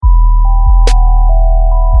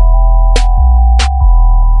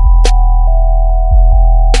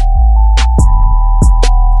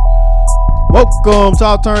Welcome to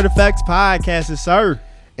Alternative Facts Podcast, sir.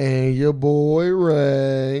 And your boy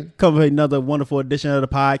Ray. Come with another wonderful edition of the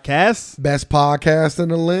podcast. Best podcast in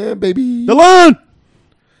the land, baby. The land!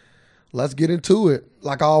 Let's get into it.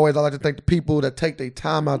 Like always, I like to thank the people that take their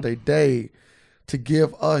time out their day to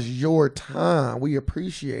give us your time. We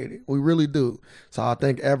appreciate it. We really do. So I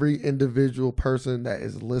thank every individual person that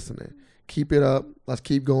is listening. Keep it up. Let's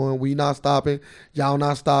keep going. We not stopping. Y'all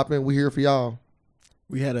not stopping. We here for y'all.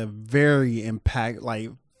 We had a very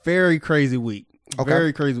very crazy week. Okay.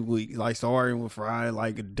 Very crazy week. Like starting with Friday,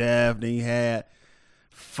 like a death. Then you had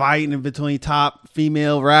fighting in between top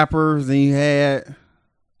female rappers. Then you had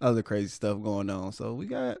other crazy stuff going on. So we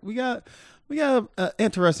got an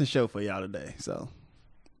interesting show for y'all today. So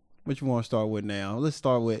what you want to start with now? Let's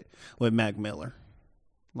start with Mac Miller.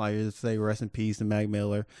 Like, let's say rest in peace to Mac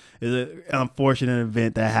Miller. It's an unfortunate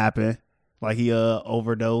event that happened. Like he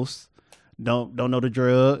overdosed. Don't know the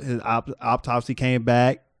drug. His autopsy came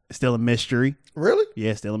back. Still a mystery. Really?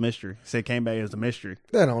 Yeah, still a mystery. Said came back as a mystery.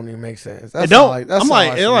 That don't even make sense. It don't make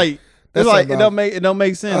sense.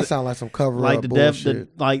 That sound like some cover up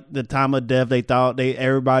bullshit. The time of death, they thought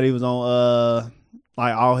everybody was on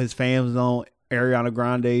like all his fans was on Ariana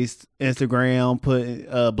Grande's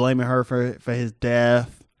Instagram, blaming her for his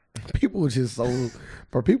death. People just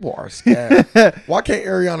people are scared. Why can't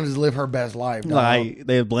Ariana just live her best life, dog? Like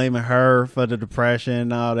they were blaming her for the depression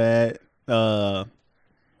and all that.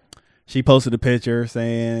 She posted a picture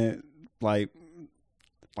saying like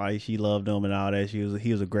she loved him and all that.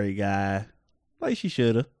 He was a great guy. Like she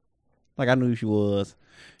should have. Like I knew who she was.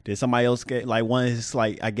 Did somebody else get one of his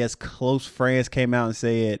I guess close friends came out and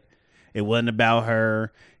said it wasn't about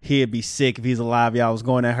her. He'd be sick if he's alive. Y'all was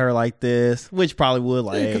going at her like this, which probably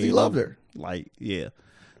would because he loved her. Yeah.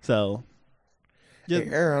 So hey,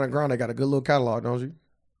 Ariana Grande got a good little catalog, don't you?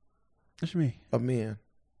 What you mean? Of men.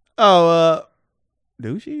 Oh,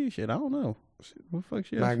 do she? Shit, I don't know. What the fuck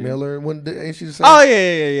she? Mac Miller. Ain't she the same? Oh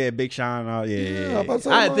yeah. Big Sean. Oh yeah.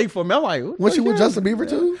 I think for me, I'm like, when she with Justin Bieber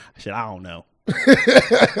too? Shit, I don't know.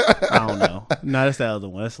 I don't know. No, that's the other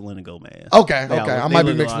one. That's Selena Gomez. Okay. I might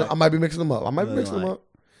be mixing them up.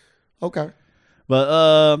 Okay.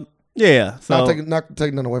 But yeah. So not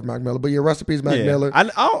taking nothing away from Mac Miller, but your recipes, Mac Miller.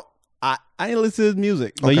 I ain't listen to his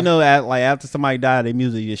music, but you know, after somebody died, their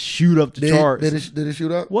music just shoot up the charts. Did it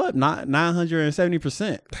shoot up? What?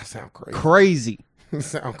 970%. That sounds crazy. Crazy. That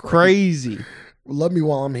sounds crazy. Love Me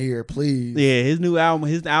While I'm Here, please. Yeah, his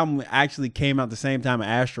album actually came out the same time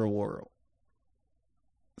as Astroworld.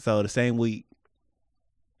 So the same week.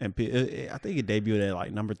 And I think it debuted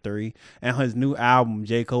at number 3. And his new album,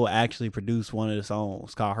 J. Cole actually produced one of the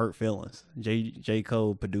songs called Hurt Feelings. J.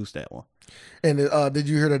 Cole produced that one. And did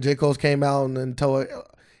you hear that J. Cole came out and told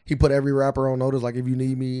he put every rapper on notice, like, if you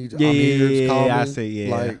need me, I'm here, just call me. I see,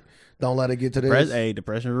 yeah. Like, don't let it get to this.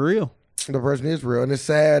 Depression is real. Depression is real. And it's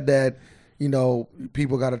sad that,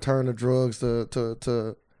 people got to turn to drugs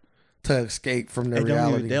to escape from their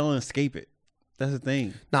reality. They don't escape it. That's the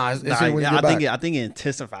thing. Nah, it's here when you get back. I think it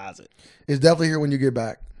intensifies it. It's definitely here when you get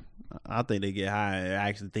back. I think they get high and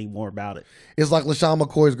actually think more about it. It's like LaShawn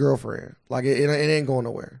McCoy's girlfriend. Like it ain't going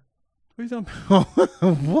nowhere. What are you talking about?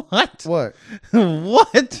 What?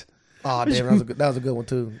 What? Oh damn, that was a good one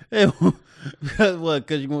too. What?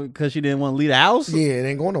 Because she didn't want to leave the house? Yeah, it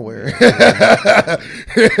ain't going nowhere.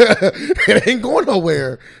 It ain't going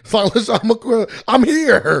nowhere. It's like LaShawn McCoy. I'm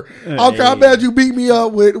here. I don't care how bad you beat me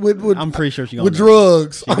up with I'm pretty sure she going with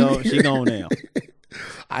drugs. She going now.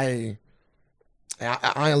 I ain't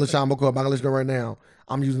LaShawn McCoy. I'm not gonna listen to her right now.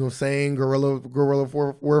 I'm using the same guerrilla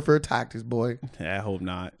warfare tactics, boy. Yeah, I hope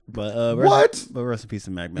not. But what? But rest in peace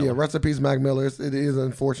to Mac Miller. Yeah, rest in peace, Mac Miller. It is an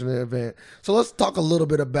unfortunate event. So let's talk a little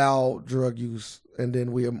bit about drug use, and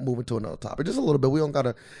then we are moving to another topic. Just a little bit. We don't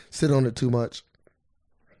gotta sit on it too much.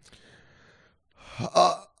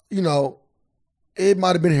 It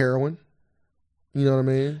might have been heroin. You know what I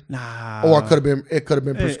mean? Nah. Or it could have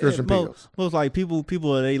been prescription pills. Most like people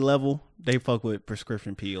at a level, they fuck with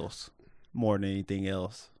prescription pills more than anything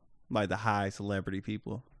else. Like the high celebrity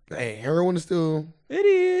people. Hey, heroin is still. It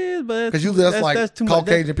is, but because usually that's too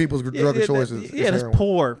Caucasian much. People's drug of choices. That's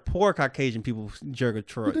poor Caucasian people's drug of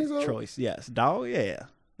so? choice. Yes, dog. Yeah,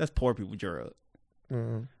 that's poor people drug.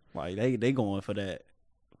 Mm-hmm. Like they going for that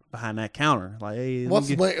behind that counter. Like, hey,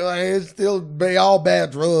 it's still all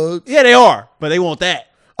bad drugs. Yeah, they are, but they want that.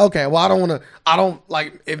 Okay, well, I don't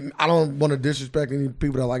want to disrespect any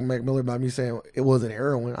people that like Mac Miller by me saying it wasn't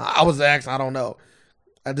heroin. I was asking, I don't know.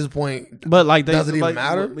 At this point, but does it even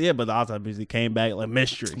matter? Yeah, but the autopsy came back like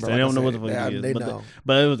mystery. So they don't know what the fuck it is. They know.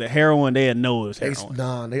 But it was a heroin. They didn't know it was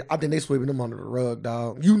heroin. I think they sweeping them under the rug,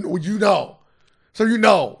 dog. You know. So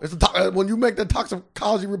it's when you make the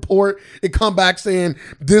toxicology report, it come back saying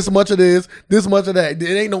this much of this much of that.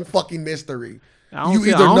 It ain't no fucking mystery. I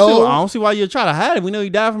don't see why you try to hide it. We know he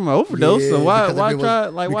died from an overdose, so why try to hide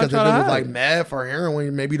it? Because if it was like meth or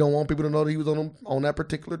heroin, maybe you don't want people to know that he was on that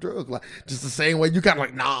particular drug. Like just the same way you kind of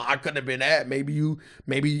like, nah, I couldn't have been that. Maybe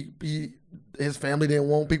his family didn't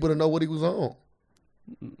want people to know what he was on.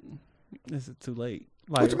 This is too late.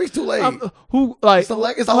 Like, what you mean too late?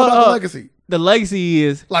 It's all about the legacy. The legacy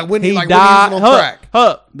is like when he died on crack.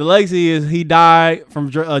 The legacy is he died from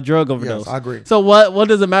a drug overdose. Yes, I agree. So what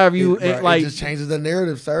does it matter if you it just changes the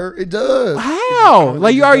narrative, sir? It does. How?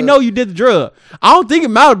 Like you already know you did the drug. I don't think it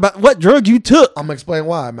matters about what drug you took. I'm gonna explain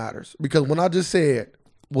why it matters. Because when I just said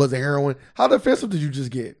was it heroin, how defensive did you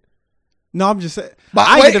just get? No, I'm just saying.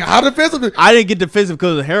 How defensive? I didn't get defensive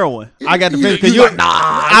because of heroin. I got defensive because you're like, nah.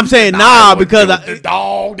 I'm saying nah because the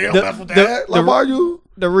dog. They don't mess with that. Like, why are you?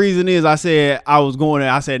 The reason is I said I was going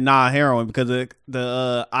there. I said nah heroin because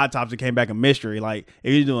the autopsy came back a mystery. Like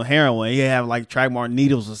if you're doing heroin, you have like track mark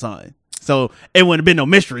needles or something. So it wouldn't have been no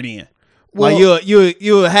mystery then. Well, like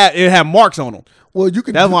you have marks on them. Well, you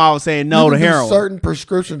could. That's why I was saying no to heroin. Certain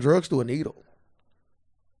prescription drugs through a needle.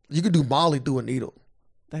 You could do Molly through a needle.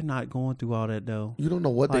 They're not going through all that though. You don't know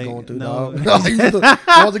what they're going through, dog. Once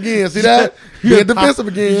again, see that? You're defensive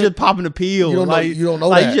again. You're just popping the pill. You don't know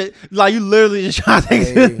that. You literally just trying to take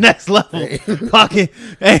it to the next level. Fucking,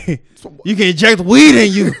 you can inject weed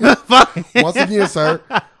in you. Once again, sir,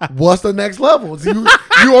 what's the next level? You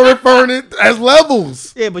are referring it as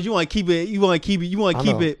levels. Yeah, but you want to keep it. You want to keep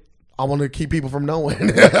it. I want to keep people from knowing.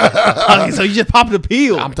 Okay, so you just popping the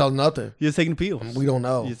pill. I'm telling nothing. You're just taking the pill. We don't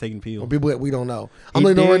know. You're just taking the pill. People we don't know. I'm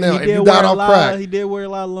letting you know right now. If you died off crack, he did wear a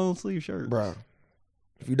lot of long sleeve shirts, bro.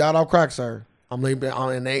 If you died off crack, sir, I'm leaving.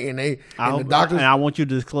 And the doctors. And I want you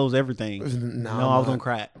to disclose everything. I was on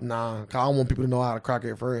crack. Nah, I don't want people to know how to crack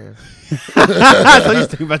their friends. So you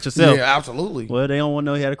think about yourself. Yeah, absolutely. Well, they don't want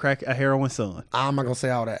to know he had a heroin son. I'm not gonna say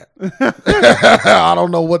all that. I don't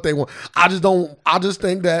know what they want. I just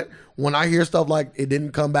think that when I hear stuff like it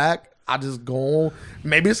didn't come back, I just go on.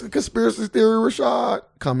 Maybe it's a conspiracy theory, Rashad,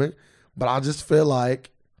 coming, but I just feel like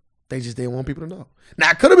they just didn't want people to know.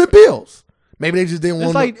 Now it could have been pills. Maybe they just didn't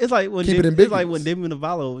want to keep it ambiguous. It's like when Demi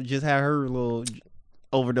Lovato just had her little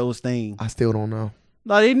overdose thing. I still don't know.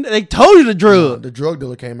 No, they told you the drug. The drug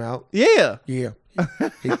dealer came out. Yeah.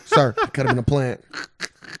 Sir, it could have been a plant.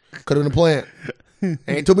 Could have been a plant.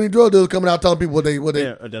 Ain't too many drug dealers coming out telling people what they.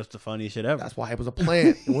 Yeah, that's the funniest shit ever. That's why it was a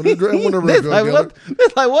plant. It wasn't a real drug dealer.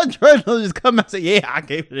 It's like what drug dealer just come out and say, yeah, I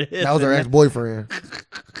gave it this. That was her ex-boyfriend.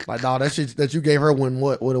 Like, no, that shit that you gave her when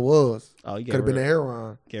what it was. Oh, could have been the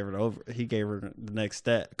heroin. He gave her the next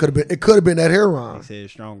step. It could have been that heroin. He said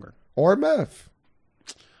it's stronger. Or meth.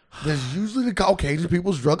 That's usually the Caucasian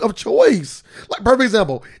people's drug of choice. Like, perfect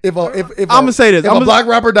example. If I'm gonna say this, if a black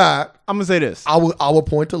rapper died, I'm gonna say this. I would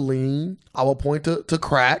point to lean. I would point to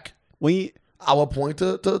crack. I would point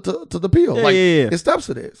to the pill. It steps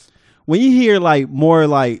to this. When you hear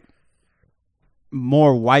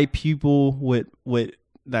more white people with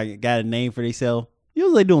like got a name for themselves,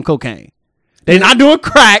 usually doing cocaine. They're not doing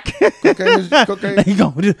crack. Cocaine.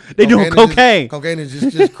 They doing cocaine. Cocaine is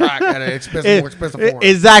just crack at an more expensive form.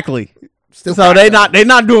 Exactly. Still so they're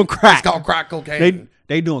not doing crack. It's called crack cocaine.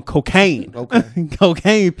 They doing cocaine. Okay.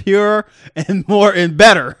 Cocaine pure and more and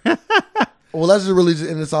better. Well, let's just really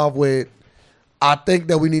end this off with, I think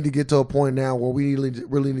that we need to get to a point now where we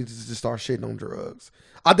really need to just start shitting on drugs.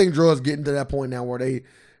 I think drugs getting to that point now where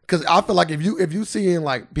because I feel like if you seeing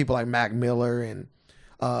like people like Mac Miller and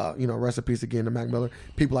rest in peace again to Mac Miller.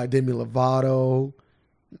 People like Demi Lovato,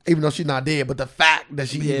 even though she's not dead, but the fact that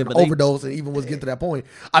she even overdosed and even was getting to that point.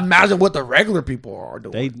 Imagine what the regular people are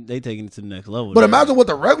doing. They taking it to the next level. But imagine what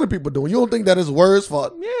the regular people doing. You don't think that is worse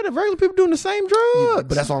for? Yeah, the regular people doing the same drugs. Yeah, but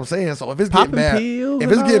that's what I'm saying. So if it's getting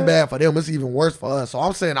bad for them, it's even worse for us. So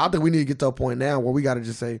I'm saying I think we need to get to a point now where we got to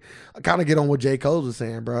just say, kind of get on what J. Cole was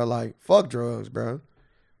saying, bro. Like, fuck drugs, bro.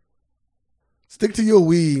 Stick to your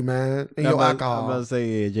weed, man, and your alcohol. I'm about to say,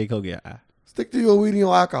 yeah, J. Cole get high. Stick to your weed and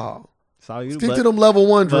your alcohol. Stick to them level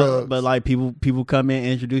 1 drugs. But like people come in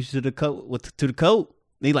and introduce you to the coke.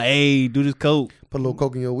 They like, hey, do this coke. Put a little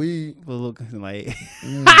coke in your weed. Put a little like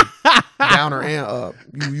downer and up.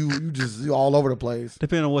 You just all over the place.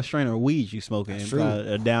 Depending on what strain of weed you smoking,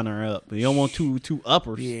 a downer and up. But you don't want two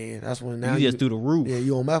uppers. Yeah, that's when now you just do the roof. Yeah,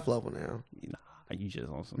 you on meth level now. You just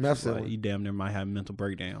on some meth like, you damn near might have a mental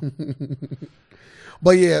breakdown.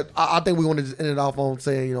 But yeah, I think we want to just end it off on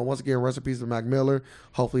saying, once again, rest in peace to Mac Miller.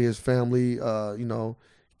 Hopefully his family,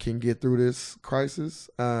 can get through this crisis.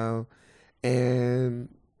 And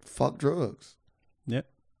fuck drugs. Yep.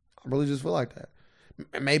 I really just feel like that.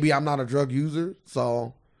 maybe I'm not a drug user,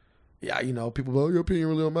 so yeah, people go, your opinion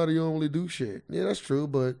really don't matter. You don't really do shit. Yeah, that's true,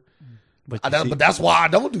 but that's why I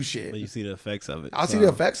don't do shit. But you see the effects of it. I see the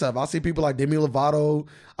effects of it. I see people like Demi Lovato.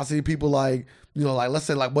 I see people like, let's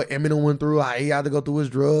say like what Eminem went through, how he had to go through his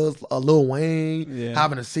drugs, Lil Wayne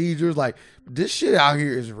having the seizures. Like, this shit out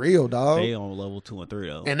here is real, dog. They on level 2 and 3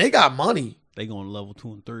 though. And they got money. They going level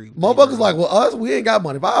 2 and 3. Motherfuckers like, well, us, we ain't got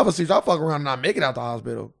money. If I have a seizure, I fuck around and not make it out the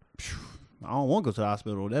hospital. I don't want to go to the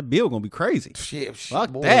hospital. That bill gonna be crazy. Shit, fuck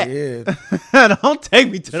boy, that. Yeah. Don't take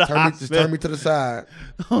me to the hospital. Just turn me to the side.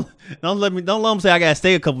 Don't let them say I gotta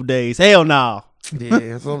stay a couple days. Hell no. Yeah,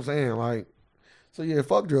 that's what I'm saying. Like, so yeah,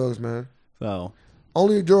 fuck drugs, man. So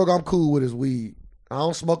only drug I'm cool with is weed. I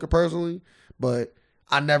don't smoke it personally, but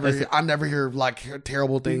I never hear like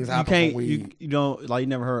terrible things happen from weed. You don't like, you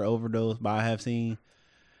never heard of overdose, but I have seen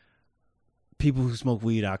people who smoke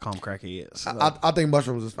weed, I call them crackheads. I think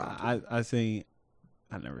mushrooms is fine. I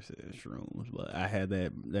never said shrooms, but I had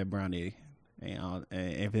that brownie, and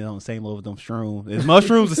if it's on the same level with them shrooms, if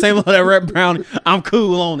mushrooms the same level that red brownie, I'm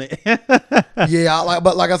cool on it. Yeah,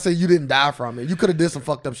 but like I said, you didn't die from it. You could have did some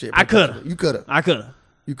fucked up shit. I could have. You could have. I could have.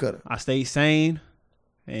 You could have. I stayed sane,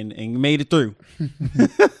 and made it through.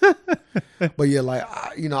 But yeah, like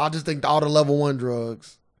I just think all the level 1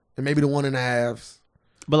 drugs and maybe the 1.5s.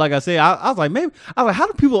 But like I said, I was like, how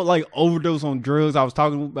do people like overdose on drugs? I was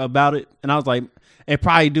talking about it, and I was like, it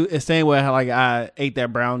probably do the same way how like I ate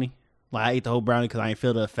that brownie, like I ate the whole brownie because I didn't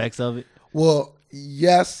feel the effects of it. Well,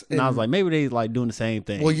 yes, and I was like, maybe they like doing the same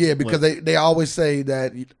thing. Well, yeah, because they always say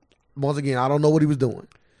that. Once again, I don't know what he was doing,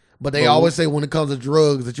 but they always say when it comes to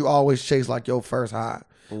drugs that you always chase like your first high.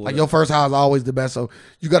 Like your first high is always the best, so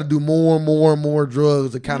you got to do more and more and more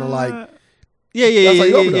drugs to kind of like. Yeah.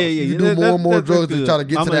 You do more and more drugs to try to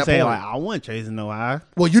get to that point. Like, I wasn't chasing no high.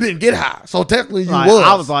 Well, you didn't get high, so technically you like,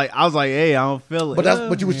 was. I was like, hey, I don't feel it.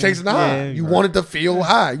 But you was chasing the high. You right. wanted to feel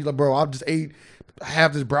high. You like, bro, I just ate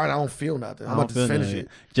half this brownie. I don't feel nothing. I'm about to finish it.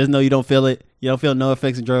 Just know you don't feel it. You don't feel no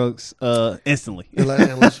effects of drugs instantly.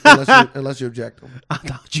 unless you object them. I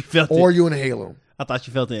thought you felt it. Or you inhale them. I thought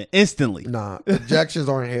you felt it instantly. Nah, injections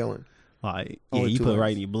are inhaling. Like, yeah, you put it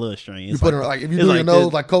right in your bloodstream. You put it like if you do your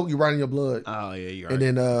nose like Coke, you right in your blood. Oh yeah, you're right.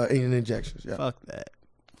 And then in injections. Yeah. Fuck that.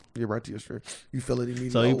 You're right to your stream. You feel it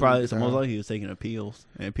immediately. So he probably most likely he was taking pills,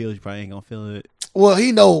 and pills you probably ain't gonna feel it. Well,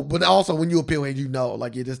 he know, but also when you a pill head, you know,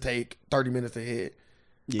 like you just take 30 minutes to hit.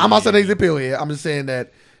 Yeah, I'm not saying he's a pill head. I'm just saying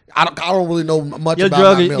that I don't really know much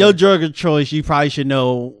about your drug of choice. You probably should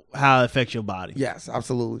know how it affects your body. Yes,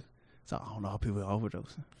 absolutely. So I don't know how people are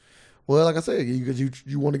overdosing. Well, like I said, because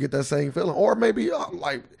you want to get that same feeling, or maybe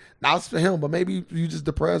like not for him, but maybe you just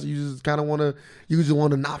depressed. You just kind of want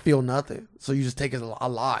to not feel nothing, so you just take it a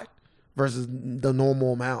lot versus the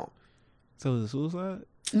normal amount. So is it suicide?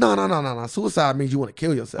 No. Suicide means you want to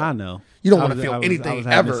kill yourself. I know. You don't want to feel anything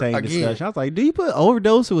ever again. Discussion. I was like, do you put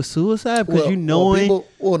overdose with suicide because it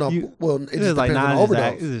just depends on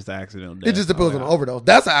overdose. It's just accidental death. It just depends on overdose.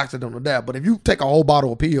 That's an accidental death. But if you take a whole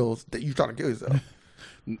bottle of pills, that you trying to kill yourself.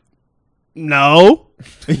 No,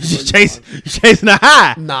 you just chasing a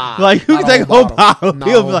high. Nah, like you can take a whole bottle of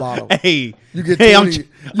pills. Like, hey, you get 20.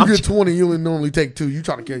 Get 20. You only normally take 2. You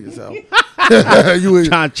trying to kill yourself. You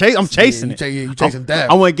trying to chase. I'm chasing it. You chasing death.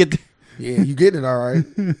 I want to get. Yeah, you getting it all right.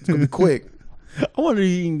 It's gonna be quick. I wonder if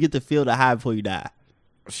you can get to feel the high before you die.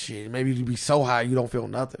 Shit, maybe you be so high you don't feel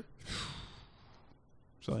nothing.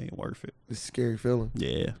 So it ain't worth it. It's a scary feeling.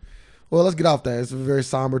 Yeah. Well, let's get off that. It's a very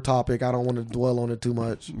somber topic. I don't want to dwell on it too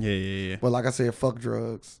much. Yeah. But like I said, fuck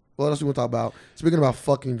drugs. What else do you want to talk about? Speaking about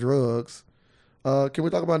fucking drugs, can we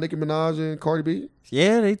talk about Nicki Minaj and Cardi B?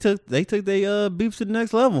 Yeah, they took their beef to the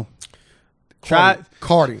next level.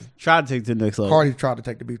 Cardi tried to take it to the next level. Cardi tried to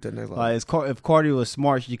take the beef to the next level. Like, if Cardi was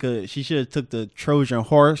smart, she should have took the Trojan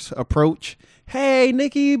horse approach. Hey,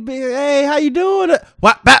 Nicki, hey, how you doing?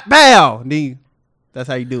 What? Bow. Then that's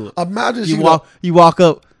how you do it. Imagine you walk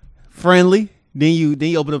up friendly, then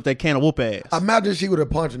you open up that can of whoop ass. Imagine she would have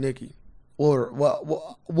punched Nicki. Or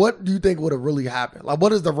what do you think would have really happened? Like,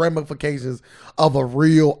 what is the ramifications of a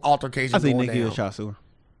real altercation? I think Nicki would shot her.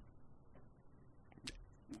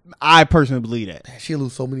 I personally believe that. She'll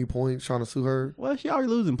lose so many points trying to sue her. Well, she already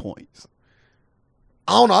losing points.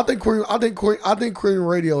 I don't know. I think Korean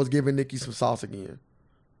radio is giving Nicki some sauce again.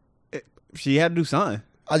 She had to do something.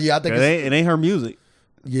 Yeah, I think it ain't her music.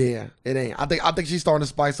 Yeah, it ain't. I think she's starting to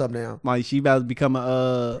spice up now. Like, she about to become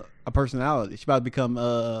a personality. She about to become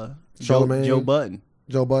Joe Budden.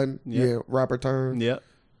 Joe Budden, yeah, rapper turn. Yep,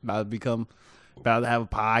 about to have a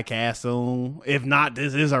podcast soon. If not,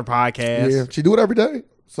 this is her podcast. Yeah, she do it every day.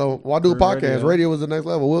 So why do a podcast? Radio is the next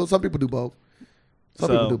level. Well, some people do both. Some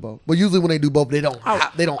people do both, but usually when they do both, they don't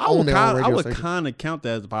own their own radio I would station. kind of count that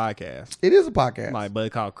as a podcast. It is a podcast, Like, but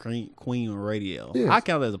it's called Queen Radio. Yes. I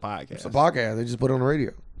count that as a podcast. It's a podcast. They just put it on the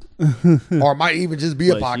radio, or it might even just be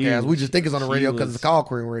a But podcast. We just think it's on the radio because was- it's called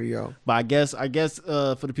Queen Radio. But I guess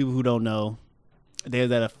for the people who don't know,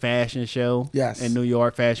 there's at a fashion show. Yes. In New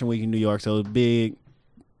York, Fashion Week in New York. So it's big.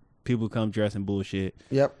 People come dressed in bullshit.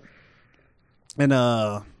 Yep. And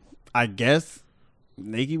I guess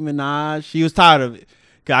Nicki Minaj, she was tired of it.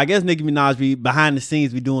 Cause I guess Nicki Minaj be behind the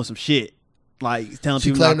scenes be doing some shit. Like telling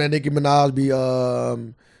She people claimed that Nicki Minaj be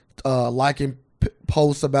liking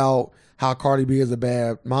posts about how Cardi B is a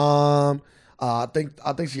bad mom. I think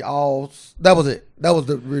she all that was it. That was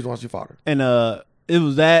the reason why she fought her. And it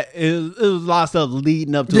was a lot of stuff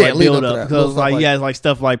leading up to Yeah, like leading build up to up. that. Because Little stuff like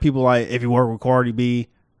stuff like people like if you work with Cardi B,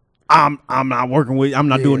 I'm not working with I'm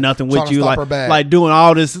not Yeah, doing nothing trying with to you. stop her bag. Like doing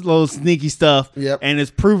all this little sneaky stuff. Yep. And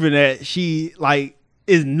it's proven that she like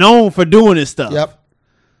is known for doing this stuff. Yep.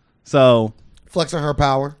 So Flexing her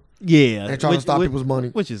power yeah. and trying to stop people's money.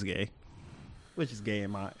 Which is gay. Which is gay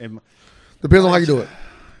in my Depends on how you do it.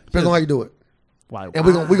 Depends on how you do it. like And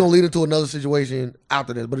we're gonna lead into another situation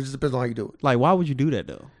after this, but it just depends on how you do it. like why would you do that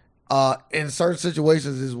though? In certain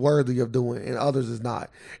situations is worthy of doing, in others is not.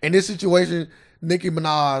 In this situation, Nicki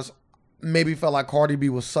Minaj maybe felt like Cardi B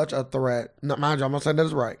was such a threat. Now, mind you, I'm not saying that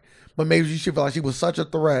is right, but maybe she felt like she was such a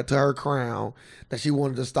threat to her crown that she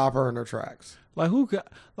wanted to stop her in her tracks.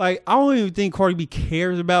 Like I don't even think Cardi B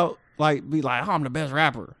cares about be like, oh, I'm the best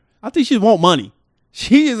rapper. I think she want money.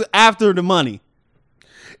 She is after the money.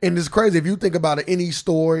 And it's crazy if you think about it, any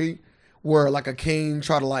story where like a king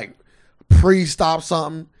try to like pre-stop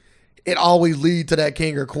something, it always lead to that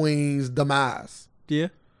king or queen's demise. Yeah.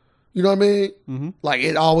 You know what I mean? Mm-hmm. Like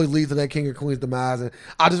it always leads to that king or queen's demise, and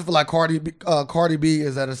I just feel like Cardi B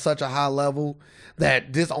is at such a high level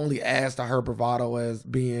that this only adds to her bravado as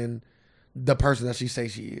being the person that she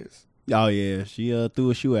says she is. Oh yeah, she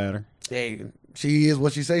threw a shoe at her. Hey, she is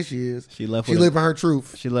what she says she is. She left. She with living her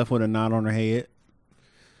truth. She left with a knot on her head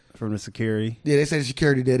from the security. Yeah, they said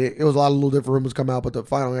security did it. It was a lot of little different rumors come out, but the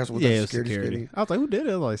final answer was Yeah, that it was security. security. I was like, who did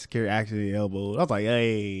it? I was like, security actually elbowed. I was like,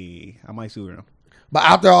 hey, I might sue her. But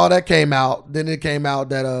after all that came out, then it came out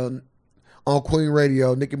that on Queen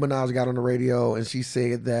Radio, Nicki Minaj got on the radio and she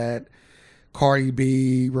said that Cardi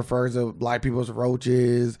B refers to black people as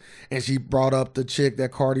roaches, and she brought up the chick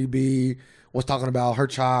that Cardi B was talking about her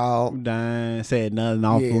child. Dying, said nothing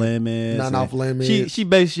off limits. Nothing off limits. She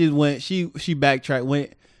basically went. She backtracked.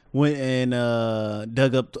 Went and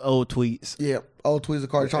dug up the old tweets. Yeah, old tweets of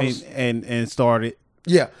Cardi trying to, and started.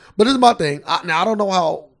 Yeah, but this is my thing. Now I don't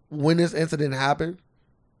know when this incident happened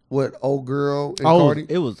with old girl and Cardi.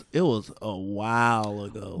 It was a while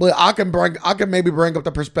ago. But I can maybe bring up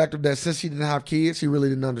the perspective that since she didn't have kids, she really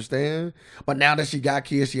didn't understand. But now that she got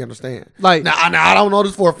kids, she understands. Like now I don't know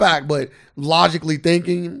this for a fact, but logically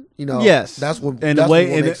thinking, yes, that's what. And that's the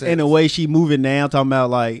way what makes sense. and the way she moving now, talking about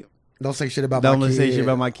like don't say shit about don't my kid. say shit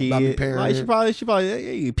about my kid. About my parent. Like she probably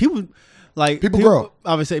hey, people. Like people grow.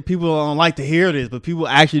 I would say people don't like to hear this, but people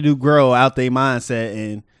actually do grow out their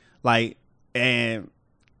mindset and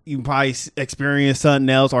you can probably experience something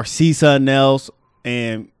else or see something else,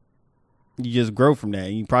 and you just grow from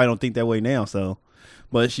that. You probably don't think that way now. So,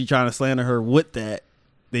 but she trying to slander her with that.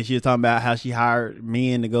 Then she was talking about how she hired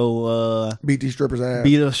men to go beat these strippers' ass.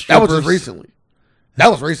 beat the strippers. That was just recently. That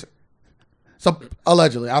was recent. So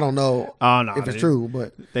allegedly, I don't know if it's true,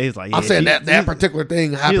 but they was like, I'm saying that particular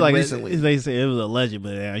thing happened like, recently. They said it was alleged,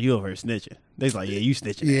 but you over here snitching. They was like, yeah, you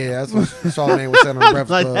snitching. Yeah, that's what Charlamagne was saying on the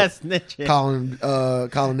Breakfast like Club. that's snitching.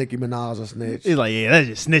 Calling Nicki Minaj a snitch. He's like, yeah, that's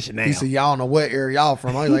just snitching now. He said, y'all know what area y'all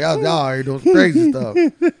from. I was like, y'all are doing some crazy stuff.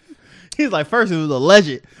 He's like, first it was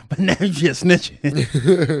alleged, but now you just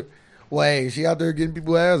snitching. Well, hey, she out there getting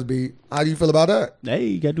people's ass beat. How do you feel about that? Hey,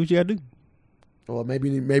 you gotta do what you gotta do. Well, maybe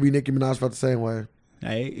Nicki Minaj felt the same way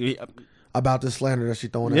Hey, about this slander that she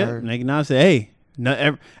throwing at her. Nicki Minaj said,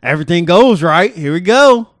 hey, everything goes right. Here we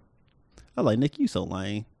go. I was like, Nick, you so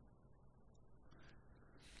lame.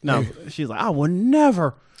 No, she's like, I would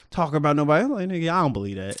never talk about nobody. I'm like, nigga, I don't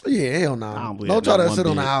believe that. Yeah, hell no. I don't believe Don't that try to one sit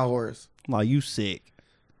on the bit. high horse. I'm like, you sick.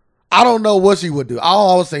 I don't know what she would do. All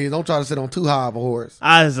I always say is don't try to sit on too high of a horse.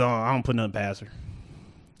 I don't put nothing past her.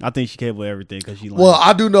 I think she capable of everything because she lame. Well,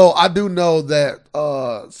 I do know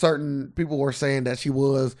that certain people were saying that she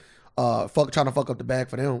was trying to fuck up the bag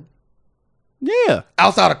for them. Yeah.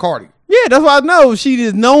 Outside of Cardi. Yeah, that's why I know she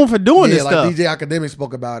is known for doing this like stuff. DJ Academic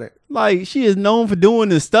spoke about it. Like, she is known for doing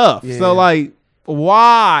this stuff. Yeah. So, like,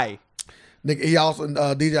 why? Nick, he also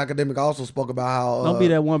DJ Academic also spoke about how Don't be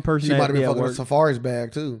that one person she that might have be been at fucking work. a Safari's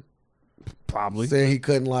bag too. Probably. Saying he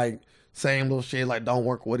couldn't like Same little shit like don't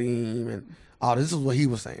work with him and this is what he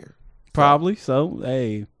was saying. Probably. So,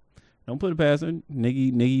 hey, don't put it past her.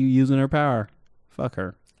 Nicki using her power. Fuck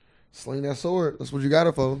her. Sling that sword. That's what you got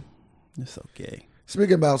it for. It's okay.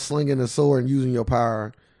 Speaking about slinging the sword and using your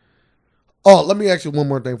power. Oh, let me ask you one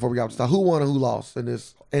more thing before we got to start. Who won and who lost in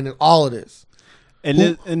this and in all of this?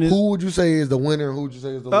 Who would you say is the winner and who would you say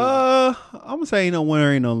is the loser? I'm gonna say ain't no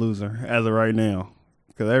winner, ain't no loser as of right now.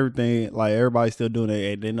 Cause everything, like everybody's still doing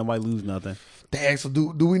it. Didn't nobody lose nothing. Dang, so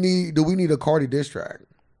do we need a Cardi diss track?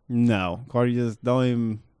 No, Cardi just don't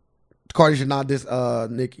even. Cardi should not diss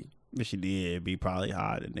Nicki. If she did, it'd be probably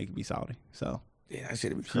hard and Nicki be salty. So yeah, that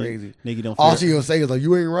shit would be crazy. Nicki don't. All she gonna say is like,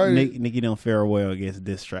 "You ain't right." Nicki don't fare well against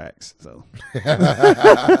diss tracks. So is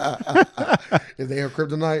they her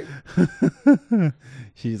kryptonite?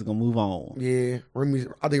 She's gonna move on. Yeah,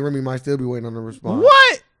 I think Remy might still be waiting on the response.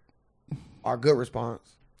 What? Our good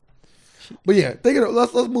response. But yeah,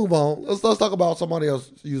 let's move on. Let's talk about somebody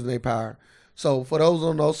else using their power. So for those who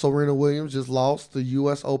don't know, Serena Williams just lost the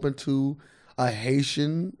U.S. Open to a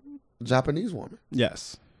Haitian Japanese woman.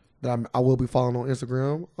 Yes. That I will be following on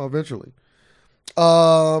Instagram eventually.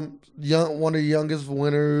 One of the youngest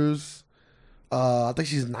winners. I think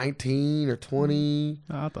she's 19 or 20.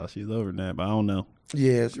 I thought she was over that, but I don't know.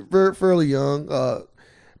 Yeah, she's fairly young.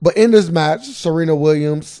 But in this match, Serena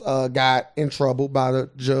Williams got in trouble by the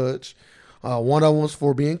judge. One of them was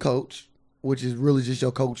for being coached, which is really just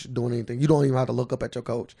your coach doing anything. You don't even have to look up at your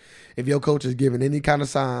coach. If your coach is giving any kind of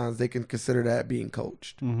signs, they can consider that being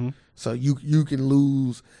coached. Mm-hmm. So you can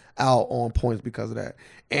lose out on points because of that.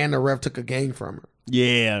 And the ref took a game from her.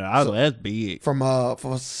 Yeah, that's big.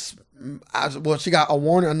 She got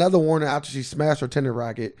another warning after she smashed her tennis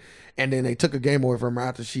racket, and then they took a game away from her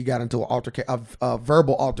after she got into a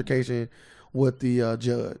verbal altercation with the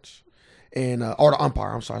judge and or the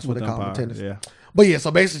umpire. I'm sorry, that's what they call him in tennis. Yeah. But yeah, so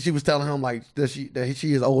basically she was telling him like that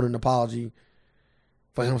she is owed an apology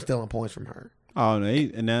for him stealing points from her. Oh no!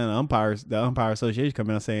 And then the umpire association come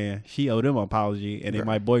out saying she owed him an apology and they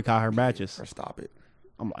might boycott her matches. Stop it!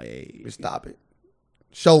 I'm like, hey, stop it!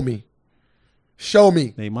 Show me.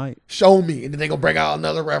 They might show me, and then they gonna bring out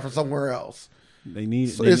another ref from somewhere else.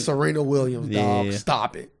 It's Serena Williams, dog. Yeah.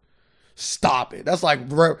 Stop it! That's like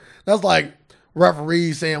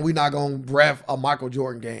referees saying we're not gonna ref a Michael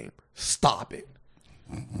Jordan game. Stop it!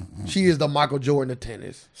 She is the Michael Jordan of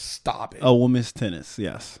tennis. Stop it! Oh, women's tennis,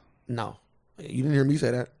 yes. No, you didn't hear me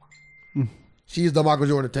say that. She is the Michael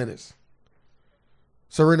Jordan of tennis.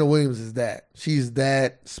 Serena Williams is that. She's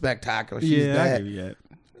that spectacular. She's I give you that.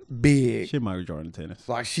 Big. She Michael Jordan tennis.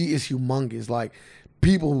 Like she is humongous. Like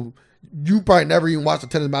people, you probably never even watched a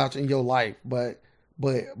tennis match in your life, but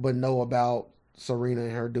know about Serena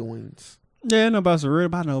and her doings. Yeah, I know about Serena,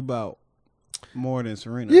 but I know about more than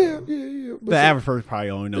Serena. Yeah. The average person probably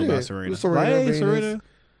only know about Serena. Serena.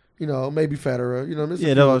 You know, maybe Federer. You know, that's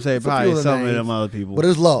what I'm saying. Probably some of them other people. But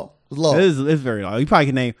it's low. It's very low. You probably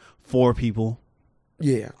can name 4 people.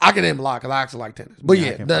 Yeah, I can name a lot because I actually like tennis. But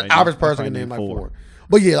the average person can name like 4.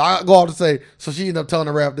 But yeah, I go off to say, so she ended up telling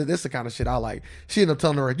the ref, this is the kind of shit I like. She ended up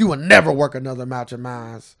telling the ref, you will never work another match of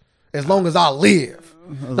mine as long as I live.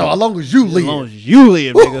 No, as long as you live. As long as you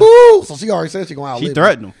live, nigga. So she already said she gonna outlive She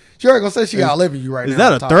threatened him. She already gonna say she outliving you right now. Is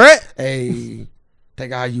that a threat? Hey,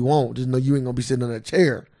 take it how you want. Just know you ain't gonna be sitting in that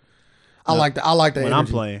chair. I like that when energy. I'm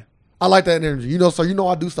playing. I like that energy. You know, so you know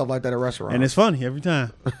I do stuff like that at restaurants. And it's funny every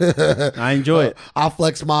time. I enjoy it. I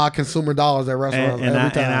flex my consumer dollars at restaurants every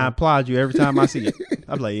time. And I applaud you every time I see it.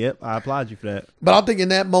 I'm like, yep, I applaud you for that. But I think in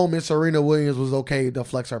that moment, Serena Williams was okay to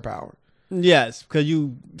flex her power. Yes, because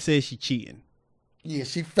you said she cheating. Yeah,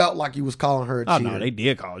 she felt like you was calling her a cheater. Oh, no, they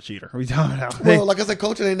did call her a cheater. What are we talking about? Well, like I said,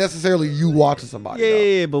 coaching ain't necessarily you watching somebody.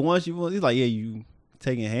 Yeah, but once he's like, yeah, you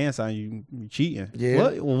taking hands on you cheating.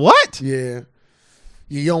 Yeah. What? Yeah.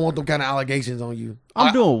 You don't want them kind of allegations on you.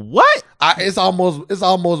 I'm doing what? It's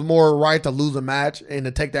almost more right to lose a match and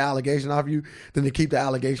to take the allegation off you than to keep the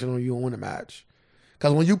allegation on you and win a match.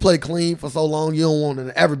 Because when you play clean for so long, you don't want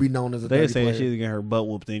to ever be known as a dirty player. They saying she's getting her butt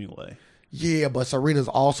whooped anyway. Yeah, but Serena's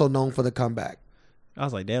also known for the comeback. I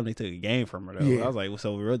was like, damn, they took a game from her though. Yeah. I was like,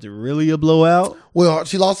 so was it really a blowout? Well,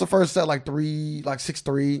 she lost the first set like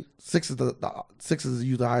 6-3. 6 is the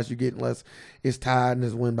usually the highest you get unless it's tied and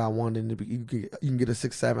it's win by 1. Then you can get a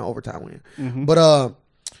 6-7 overtime win. Mm-hmm. But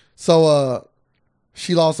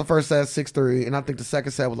she lost the first set 6-3, and I think the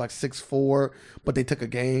second set was like 6-4. But they took a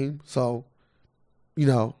game, so you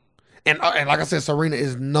know. And like I said, Serena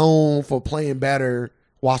is known for playing better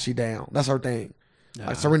while she down. That's her thing.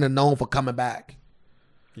 Like Serena known for coming back.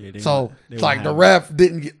 Yeah, it's like the ref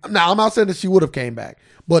didn't get. Now I'm not saying that she would have came back,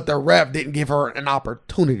 but the ref didn't give her an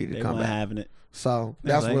opportunity to come back. Having it. So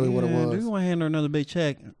that's really what it was. Do you want to hand her another big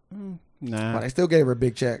check? Nah. But they still gave her a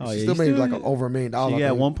big check. Oh, She yeah, still you made still- like over $1 million. She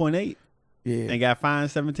got 1.8 Yeah. and got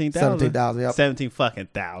fined 17,000. 17,000. Yep. 17 fucking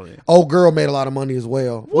thousand. Old girl made a lot of money as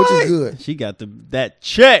well, which is good. She got that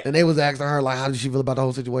check. And they was asking her like, how did she feel about the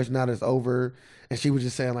whole situation now that it's over? And she was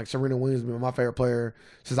just saying like, Serena Williams been my favorite player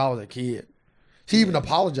since I was a kid. She even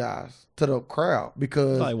apologized to the crowd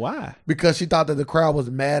because Like, why? because she thought that the crowd was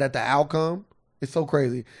mad at the outcome. It's so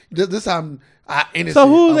crazy. This time, So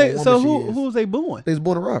who's they booing? They was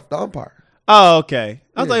booing the ref, the umpire. Oh, okay.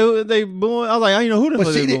 I was Yeah. like, who they booing? I was like, I didn't know who the But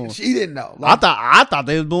fuck she they didn't. booing. She didn't know. I thought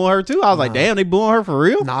they was booing her too. I was like, Nah. damn, they booing her for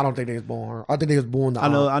real? No, I don't think they was booing her. I think they was booing the.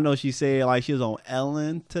 I know. She said like she was on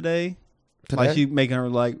Ellen today. Like she making her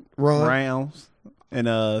like Run. rounds, and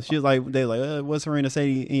she was like, they like, what's Serena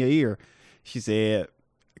say in your ear? She said,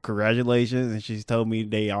 congratulations, and she told me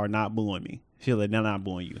they are not booing me. She was like, they're not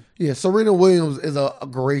booing you. Yeah, Serena Williams is a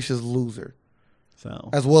gracious loser So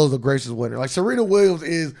as well as a gracious winner. Like Serena Williams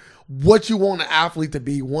is what you want an athlete to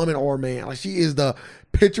be, woman or man. Like she is the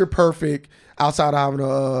picture perfect outside of having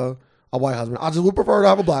a white husband. I just would prefer to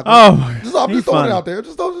have a black one. oh, my, I'm just throwing it out there.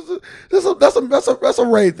 That's a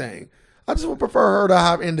Ray thing. I just would prefer her to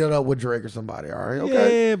have ended up with Drake or somebody. All right,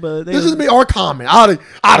 okay. Yeah, but This is me or comment. I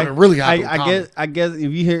didn't really have. I guess if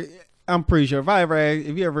you hear, I'm pretty sure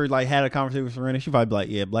if you ever like had a conversation with Serena, she probably be like,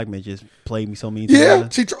 yeah, black men just played me so many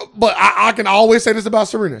times. Yeah, but I can always say this about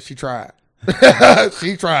Serena. She tried.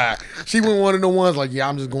 She tried. She wasn't one of the ones like, yeah,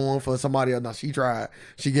 I'm just going for somebody else. No, she tried.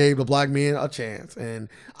 She gave the black men a chance, and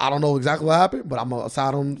I don't know exactly what happened, but I'm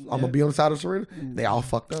gonna be on the side of Serena. They all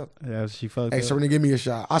fucked up. Yeah, she fucked Hey, up. Serena, give me a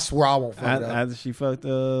shot. I swear I won't fuck it up. After she fucked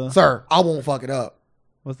Sir, I won't fuck it up.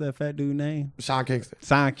 what's that fat dude name? Sean Kingston.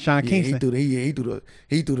 Sean Yeah, Kingston.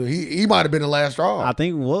 he might have been the last straw. I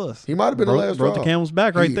think it was. He might have been the last broke straw. the camel's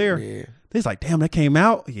back right Yeah, there. Yeah. He's like, damn, that came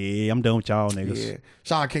out. Yeah, I'm done with y'all niggas. Yeah.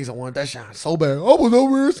 Sean Kingston wanted that shine so bad. I was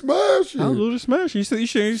over here smashing. I was a little smash. You see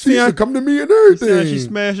She how used to come to me and everything. she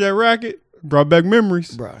smashed that racket? Brought back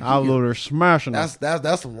memories. Bruh, I was over there smashing them.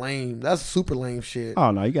 That's some lame. That's super lame shit.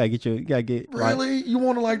 Oh no, you gotta get Really? You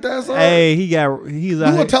want to like that, son? Hey, he's you out want here.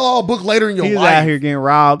 to tell our book later in your He's life? out here getting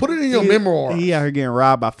robbed. Put it in your memoirs. He out here getting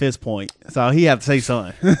robbed by Fist Point, so he had to say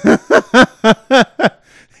something.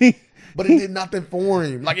 But it did nothing for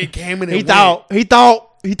him. Like it came in and he went. thought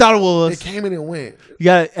it was. It came in and went. You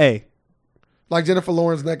got Like Jennifer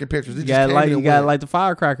Lawrence naked pictures. It you just got came light. in You and got went. light the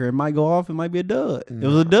firecracker. It might go off. It might be a dud. It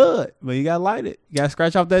was a dud, but you got to light it. You got to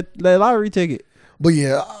scratch off that lottery ticket. But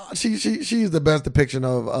yeah, she's the best depiction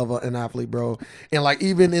of an athlete, bro. And like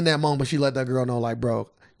even in that moment, she let that girl know, like, bro,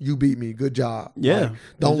 you beat me. Good job. Yeah. Like,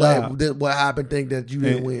 don't let what happened think that you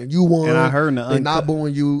didn't win. You won. And I heard they're not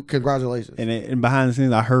booing you. Congratulations. And behind the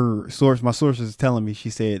scenes, I heard my sources telling me. She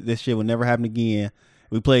said this shit will never happen again.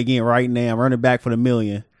 We play again right now. Run it back for the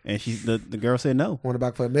million. And the girl said no. Run it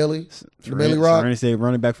back for a millie. The Serena millie rock. Serena said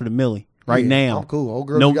run it back for the millie right now. I'm cool. Old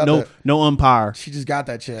girl, she got that. No umpire. She just got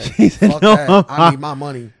that check. She said Fuck no that. umpire. I need my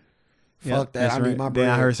money. Yeah, Fuck that. I need my bread.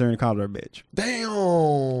 Then I heard Serena called her a bitch.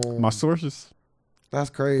 Damn. My sources. That's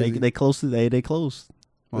crazy. They close to they close.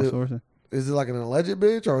 My sources. Is it like an alleged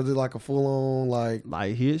bitch or is it like a full on like?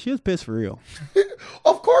 Like she was pissed for real.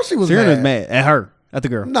 Of course she was Serena's mad. mad at her, at the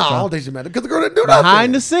girl. No, So, I don't think she's mad because the girl didn't do nothing.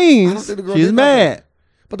 behind the I don't scenes, think the girl she's did mad. nothing.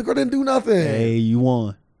 But the girl didn't do nothing. Hey, you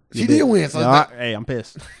won. She did win. So Hey, I'm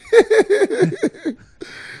pissed.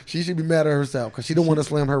 she should be mad at herself because she don't want to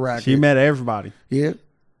slam her racket. She mad at everybody, Yeah.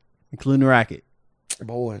 including the racket.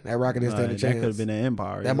 Boy, that racket didn't stand a That chance. could have been an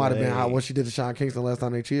empire. That might have been Hey. how what she did to Sean Kingston last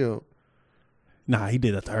time they chilled. Nah, he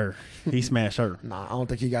did it to her. He smashed her. Nah, I don't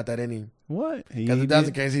think he got that in him. What? Because if that's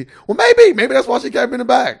the case, maybe that's why she kept in the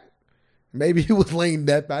back. Maybe he was laying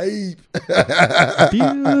that babe.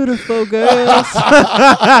 Beautiful girls.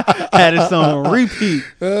 Had it on repeat.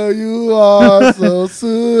 Oh, you are so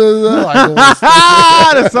soon.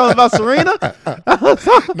 That song about Serena.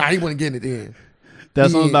 Nah, he wasn't getting it then. That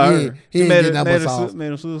He song ain't- about he her. ain't- he ain't getting that much sauce. Made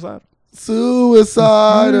him suicidal.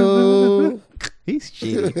 Suicidal. He's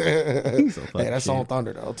shitty. He's so fucking Hey, that song shitty.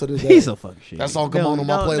 thunder though. To this day, He's so fucking shitty. that song come on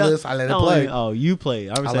my playlist. I let it play. Oh, you play.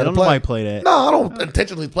 I was I saying, let it don't play. nobody play that. No, I don't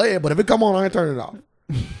intentionally play it, but if it come on, I ain't turning it off.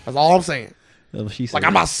 That's all I'm saying. That's what she said. Like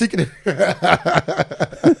I'm not seeking it,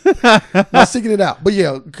 not seeking it out. But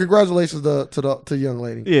yeah, congratulations to the young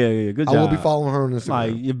lady. Yeah, good job. I will be following her on Instagram.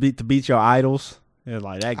 Like you beat your idols. Yeah,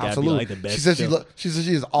 like that gotta Absolutely. be like the best. She said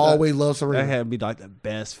she has always loved that Serena. had to be like the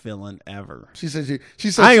best feeling ever. She said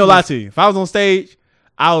she said I ain't gonna lie to you. If I was on stage,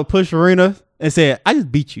 I would push Serena and say, "I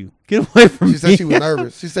just beat you. Get away from me." She said she was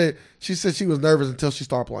nervous. She said she was nervous until she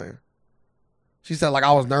started playing. She said, like,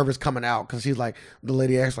 I was nervous coming out because she's like, the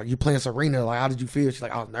lady asked, like, you playing Serena? Like, how did you feel? She's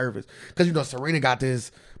like, I was nervous. Because, you know, Serena got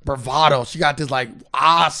this bravado. She got this, like,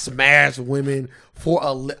 I smash women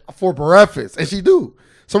for breakfast. And she do.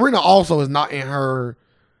 Serena also is not in her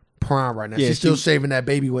prime right now. Yeah, she's still shaving that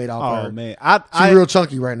baby weight off her. Oh, man. She's real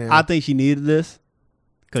chunky right now. I think she needed this.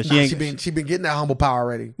 Because she been getting that humble power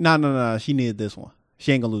already. No. She needed this one.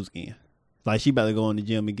 She ain't going to lose again. Like, she about to go in the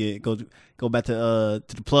gym and go back to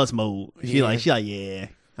the plus mode. She like, yeah,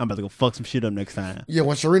 I'm about to go fuck some shit up next time. Yeah,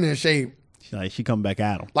 when Serena in shape. She coming back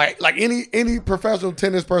at him. Like any professional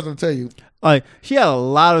tennis person will tell you. Like, she had a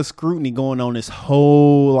lot of scrutiny going on this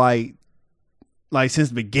whole, like since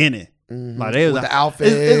the beginning. Mm-hmm. Like, they was with the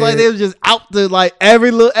outfit. It's like they was just out to, like,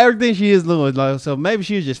 everything she is doing. Like, so maybe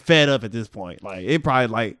she was just fed up at this point. Like, it probably,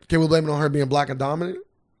 like. Can we blame it on her being black and dominant?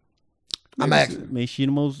 I'm asking. I mean, she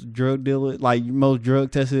the most drug dealer, like, most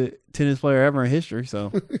drug tested tennis player ever in history. So,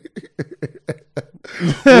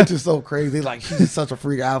 which is so crazy. Like, she's just such a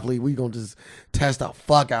freak athlete. We gonna just test the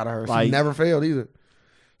fuck out of her. Like, she never failed either.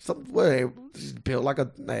 She's built like a.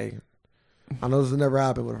 Hey, I know this has never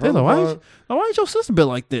happened with her. Why ain't your sister built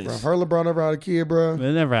like this? Bro, if her LeBron ever had a kid, bro. It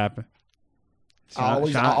never happened. I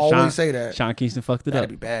always say that. Sean Kingston fucked it That'd up.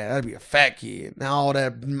 be bad. That'd be a fat kid. Now all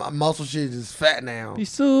that muscle shit is fat now. Be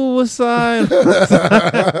suicide. Let's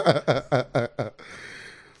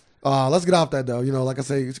get off that though. You know, like I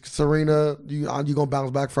say, Serena, you gonna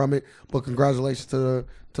bounce back from it. But congratulations to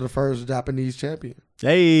the first Japanese champion.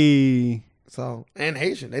 Hey. So, and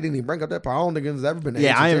Haitian. They didn't even bring up that part. I don't think there's ever been a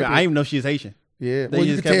Haitian Haitian I didn't even know she was Haitian. Yeah, well,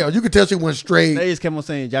 you could tell. You could tell she went straight. They just kept on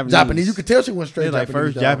saying Japanese. You could tell she went straight. Like Japanese,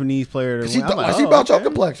 first Japanese player. She about your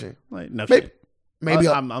complexion. Like, no, maybe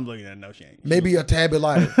I'm looking at no shame. Maybe a tad bit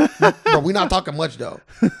lighter. But we're not talking much though.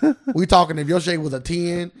 We talking if your shade was a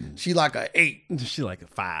 10, she like a 8. She like a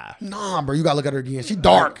 5. Nah, bro, you gotta look at her again. She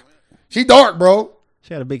dark. She dark, bro.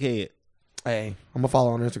 She had a big head. Hey, I'm gonna follow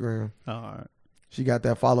her on Instagram. All right. She got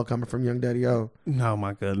that follow coming from Young Daddy O. Oh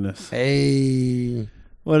my goodness. Hey.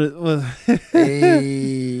 What?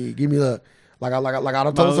 Hey, give me the like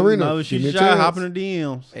I told Serena. No, she's shy hopping her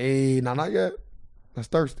DMs. Hey, not yet. That's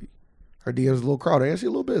thirsty. Her DMs a little crowded and she a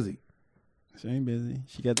little busy. She ain't busy.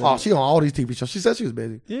 She got that. Oh, she on all these TV shows. She said she was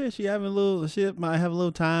busy. Yeah, she might have a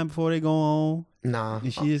little time before they go on. Nah.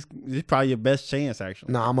 And it's probably your best chance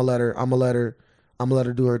actually. Nah, I'm gonna let her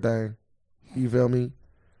do her thing. You feel me?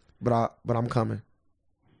 But I'm coming.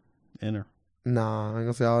 Enter. Nah, I ain't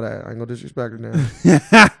gonna say all that. I ain't gonna disrespect her now.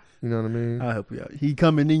 You know what I mean? I'll help you out. He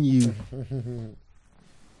coming in you.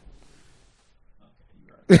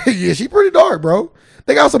 Yeah, she pretty dark, bro.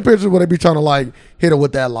 They got some pictures where they be trying to like hit her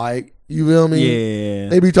with that light. You feel me? Yeah.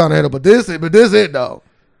 They be trying to hit her, but this it though.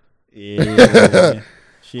 Yeah.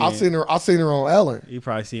 I seen her on Ellen. You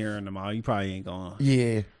probably see her in the mall. You probably ain't going.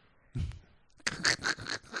 Yeah.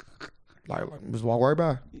 like just walk right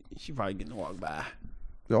by. She probably getting to walk by.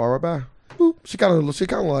 Walk right by. Boop. She kind of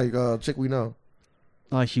like a chick we know.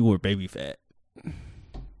 Like she wore baby fat.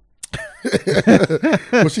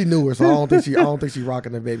 Well, she knew her, so I don't think she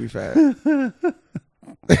rocking the baby fat.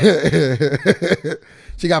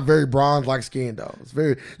 She got very bronze like skin though. It's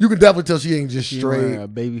very. You can definitely tell she ain't just she straight. A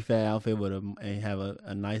baby fat outfit and have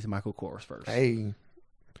a nice Michael Kors purse. Hey,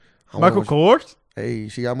 Michael Kors. Hey,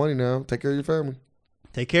 she got money now. Take care of your family.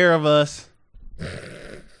 Take care of us.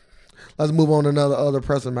 Let's move on to other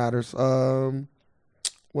pressing matters.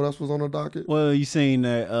 What else was on the docket? Well, you seen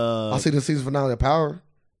that? I see the season finale of Power.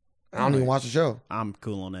 I don't even watch the show. I'm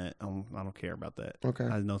cool on that. I don't care about that. Okay.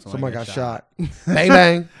 I know somebody got shot. Bang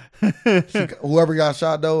bang. Whoever got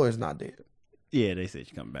shot though is not dead. Yeah, they said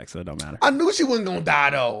she's coming back, so it don't matter. I knew she wasn't gonna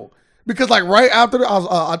die though, because like right after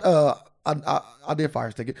I did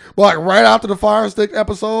Fire Stick it, but like right after the Fire Stick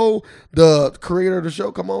episode, the creator of the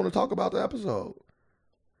show come on and talk about the episode,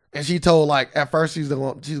 and she told like at first she's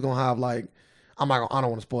gonna have like I don't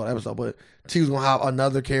want to spoil the episode, but she was gonna have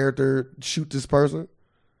another character shoot this person.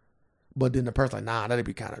 But then the person like, nah, that'd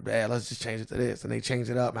be kind of bad. Let's just change it to this. And they changed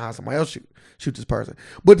it up and have somebody else shoot this person.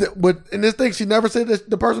 But in this thing, she never said that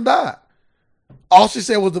the person died. All she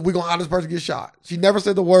said was that we're going to have this person get shot. She never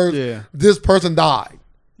said the words, this person died.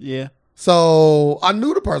 Yeah. So I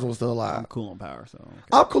knew the person was still alive. I'm cool on Power. So okay.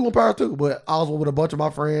 I'm cool on Power too. But I was with a bunch of my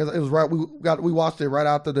friends. It was right. We watched it right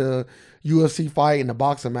after the UFC fight and the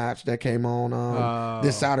boxing match that came on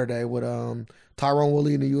this Saturday with Tyrone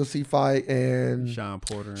Woodley in the UFC fight and Sean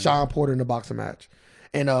Porter in the boxing match.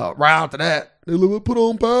 And right after that, they put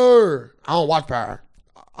on Power. I don't watch Power.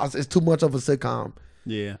 It's too much of a sitcom.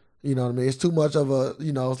 Yeah. You know what I mean? It's too much of a,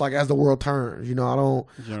 it's like As the World Turns.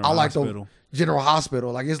 I like the General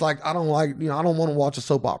Hospital. Like, it's like, I don't want to watch a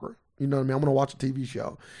soap opera. You know what I mean? I'm gonna watch a TV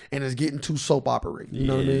show, and it's getting too soap opera. You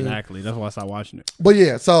know what I mean? Exactly. That's why I stopped watching it. But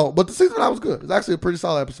yeah, but the season finale was good. It's actually a pretty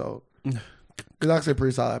solid episode.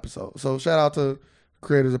 So shout out to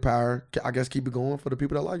creators of power. I guess keep it going for the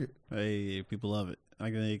people that like it. Hey, people love it. I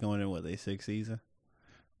guess they going in they 6th season?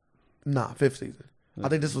 Nah, 5th season. I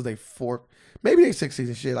think this was their 4th, maybe their 6th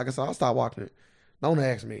season. Shit, like I said, I'll stop watching it. Don't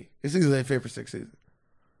ask me. It's either their 5th or 6th season.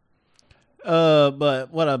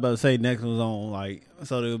 But what I about to say next was on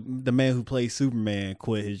so the man who played Superman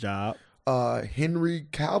quit his job. Henry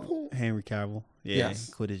Cavill. Yeah, Yes.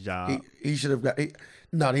 quit his job. He should have got.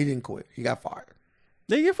 No, he didn't quit. He got fired.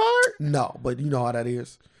 Did he get fired? No, but you know how that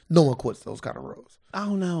is. No one quits those kind of roles. I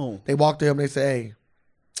don't know. They walked to him. They say, "Hey."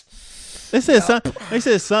 They said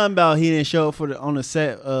something about he didn't show up on the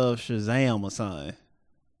set of Shazam or something.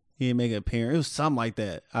 He didn't make an appearance. It was something like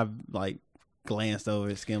that. I glanced over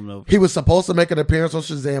it, skimmed over. He was supposed to make an appearance on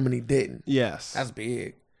Shazam and he didn't. Yes, That's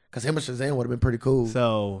big. Because him and Shazam would have been pretty cool.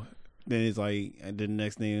 So then it's and then the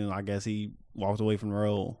next thing, I guess he walked away from the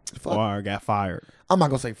role or got fired. I'm not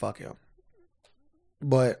gonna say fuck him,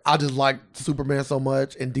 but I just like Superman so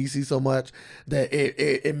much and DC so much that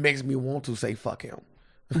it makes me want to say fuck him.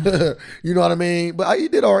 You know what I mean? But he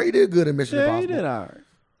did all right. He did good in Mission Impossible. He did all right.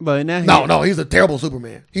 But now no, he's a terrible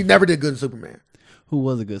Superman. He never did good in Superman. Who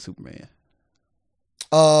was a good Superman?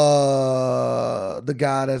 The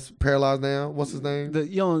guy that's paralyzed now. What's his name?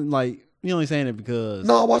 You only saying it because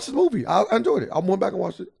No, I watched the movie. I enjoyed it. I went back and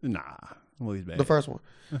watched it. Nah, the movie's bad. The first one.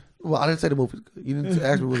 Well, I didn't say the movie was good. You didn't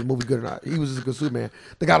ask me was the movie good or not. He was just a good Superman.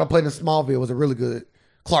 The guy that played in Smallville was a really good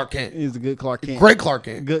Clark Kent. He's a good Clark Kent. Great Clark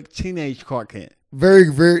Kent. Good teenage Clark Kent.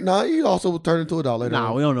 Very, very. He also turned into a dog later.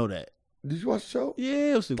 Nah, we don't know that. Did you watch the show?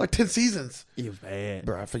 Yeah, it was super. 10 seasons. It was bad.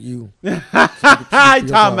 Bro, for you. I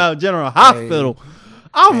talking about General Hospital.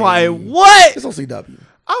 I'm like, what? It's on CW.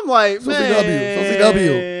 I'm like, It's man.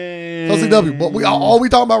 on CW. But all we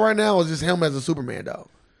talking about right now is just him as a Superman, though.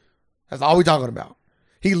 That's all we talking about.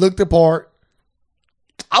 He looked the part.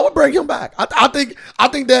 I would bring him back. I think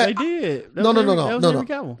that They did. No.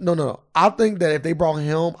 I think that if they brought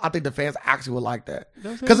him, I think the fans actually would like that.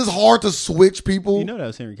 Because it's hard to switch people. You know that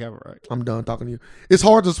was Henry Cavill, right? I'm done talking to you. It's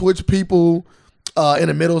hard to switch people in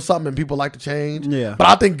the middle of something and people like to change. Yeah. But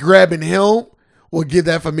I think grabbing him will give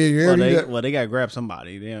that familiarity. They got to grab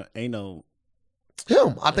somebody. They ain't no...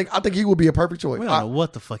 Him. I think he would be a perfect choice. We don't know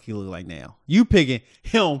what the fuck he look like now. You picking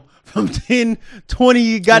him from 10,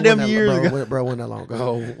 20 goddamn years ago. Bro, wasn't that long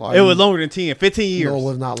ago. It was longer than 10, 15 years. No, it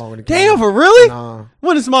was not longer than 10. 10. Damn, for really? Nah.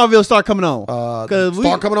 When did Smallville start coming on?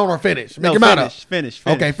 Start coming on or finish? Make No, your mind up. finish.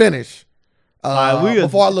 Okay, finish.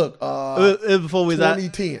 Before I look. It was before we was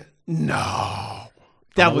 2010. No.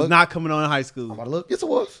 That was not coming on in high school. I'm about to look. Yes, it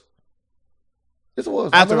was. Yes, it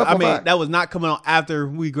was. That was not coming on after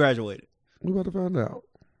we graduated. We about to find out.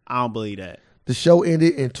 I don't believe that. The show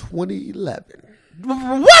ended in 2011.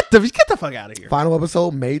 What the? Get the fuck out of here. Final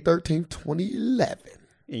episode, May 13th, 2011.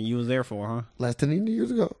 And you was there for, huh? Less than 10 years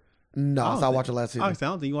ago. No, I stopped watching last season. I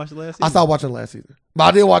don't think you watched the last season. I stopped watching last season. But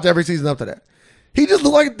I did watch every season up to that. He just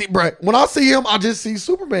looked like, bro, when I see him, I just see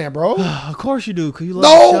Superman, bro. Of course you do, because you love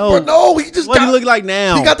the show. Bro, no, he just What do he look like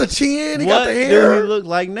now? He got the chin, he got the hair. What do he look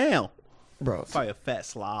like now? Bro. Probably a fat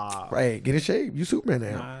slob. Right, get in shape. You Superman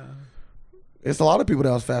now. It's a lot of people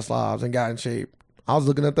that was fat slobs and got in shape. I was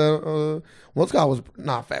looking at the one guy was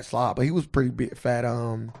not fat slob, but he was pretty big, fat.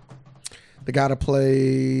 The guy to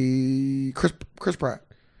play Chris Pratt.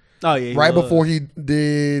 Oh yeah, right before he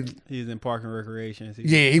did. He was in Park and Recreation.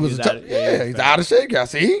 He was he's out of shape.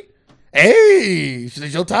 Guys, see, hey, it's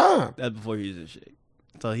your time. That's before he was in shape.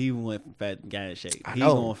 So he went from fat and got in shape. He's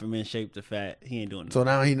know. going from in shape to fat. He ain't doing it. So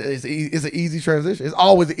now it's an easy transition. It's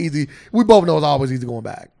always an easy. We both know it's always easy going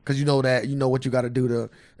back because you know that you know what you got to do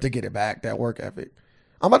to get it back. That work ethic.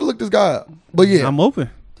 I'm about to look this guy up. But yeah, I'm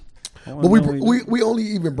open. But we only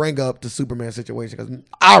even bring up the Superman situation because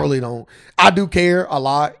I really don't. I do care a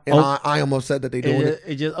lot, and I am upset that they doing it.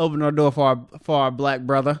 It just opened our door for our black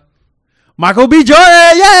brother, Michael B.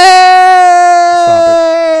 Jordan. Yay!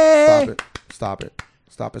 Stop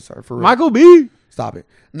it, sir. For real. Michael B. Stop it.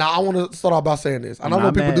 Now I want to start off by saying this. I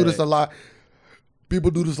know people do this a lot.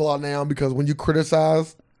 People do this a lot now because when you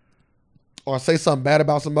criticize or say something bad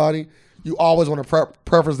about somebody, you always want to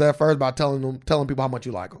preface that first by telling people how much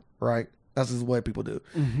you like them, right? That's just what people do.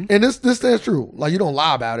 Mm-hmm. And this stands true. Like, you don't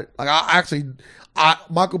lie about it. Like,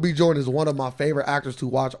 Michael B. Jordan is one of my favorite actors to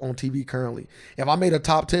watch on TV currently. If I made a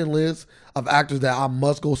top 10 list of actors that I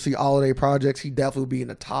must go see all of their projects, he definitely would be in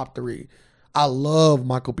the top 3. I love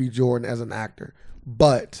Michael B. Jordan as an actor,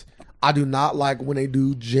 but I do not like when they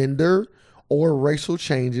do gender or racial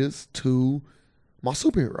changes to my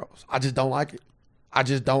superheroes. I just don't like it. I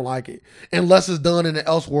just don't like it. Unless it's done in an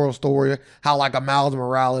Elseworld story, how like a Miles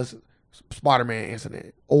Morales Spider-Man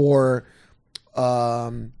incident. Or,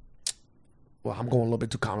 well, I'm going a little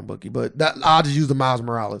bit too comic booky, but that I'll just use the Miles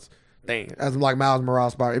Morales thing. As like Miles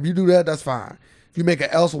Morales Spider. If you do that, that's fine. If you make an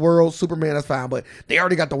Elseworld Superman, that's fine. But they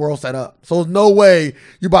already got the world set up. So there's no way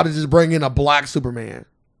you about to just bring in a black Superman.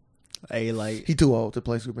 Hey, like He too old to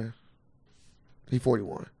play Superman. He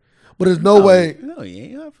 41. But there's no way. No, he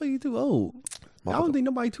ain't. I feel you too old. I Motherfucker. don't think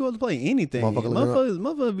nobody too old to play anything.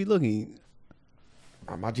 Motherfuckers be looking.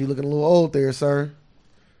 My G looking a little old there, sir.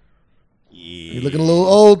 Yeah. You looking a little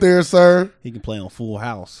old there, sir. He can play on Full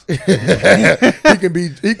House. He can be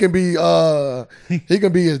his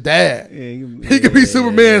dad. Yeah, He can be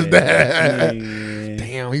Superman's dad. Yeah.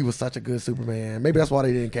 Damn, he was such a good Superman. Maybe that's why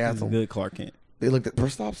they didn't cast He's a him. good Clark Kent. They looked at.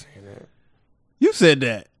 Stop saying that. You said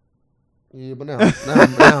that. Yeah, but now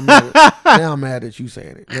I'm mad at you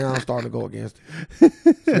saying it. Now I'm starting to go against it.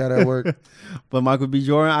 See how that work? But Michael B.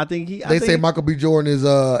 Jordan, I think They say Michael B. Jordan is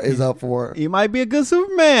up for it. he might be a good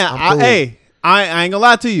Superman. I'm cool. Hey, I ain't gonna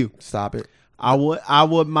lie to you. Stop it. I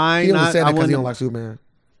would mind. He only said that because he wouldn't- don't like Superman.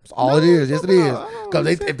 That's all it is. Yes, it is. Because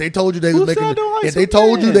if they told you they was Who said making, I don't like if they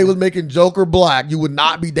told you Superman? they was making Joker black, you would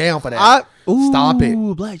not be down for that. Stop it.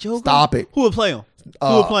 Black Joker. Stop it. Who would play him?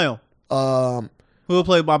 Who would play him? Who would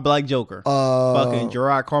play by Black Joker? Fucking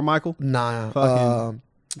Gerard Carmichael. Nah. Fucking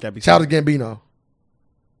gotta be Childish Gambino.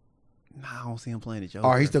 Nah, I don't see him playing the Joker.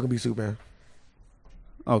 All right, he's still gonna be Superman.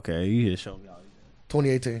 Okay, you just show me.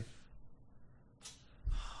 2018.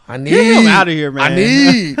 I Get him out of here, man. I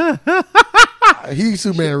need. He's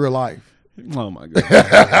Superman in real life. Oh my god.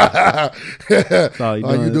 That's all you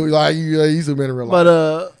doing. You do like he's Superman in real life.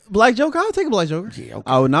 But Black Joker, I'll take a Black Joker. Yeah,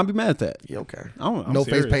 okay. I would not be mad at that. Yeah, okay. I'm No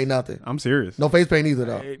serious. face paint, nothing. I'm serious. No face paint either,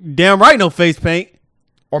 though. Damn right, no face paint.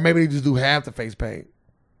 Or maybe they just do half the face paint.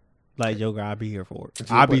 Black Joker, I'll be here for it.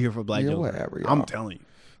 Yeah, I'll be but- here for Black yeah, Joker. whatever, y'all. I'm telling you.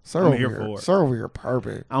 Sir I'm over here here for it. Sir over here,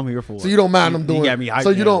 perfect. I'm here for it. So you don't mind them doing? You got me hyped. So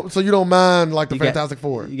you now. don't mind like the You got- Fantastic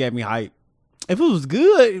Four? You got me hyped. If it was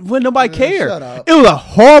good, wouldn't nobody care. shut up. It was a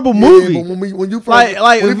horrible movie. Yeah, but when you first Like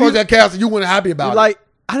when you if first got cast, you weren't happy about like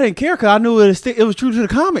I didn't care because I knew it was true to the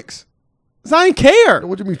comics. So I didn't care. it.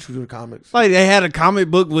 What do you mean true to the comics? Like they had a comic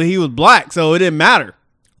book where he was black, so it didn't matter.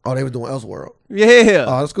 Oh, they was doing Elseworld. Yeah.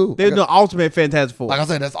 Oh, that's cool. They were doing Ultimate Fantastic Four. Like I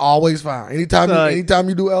said, that's always fine. Anytime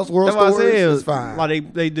you do Elseworld That's what I stories, said. it's fine.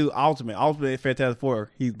 Like they do Ultimate Fantastic Four.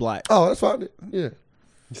 He's black. Oh, that's fine. Yeah.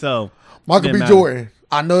 So Michael didn't B. matter. Jordan.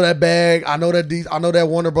 I know that bag. I know that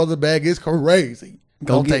Warner Brothers bag is crazy.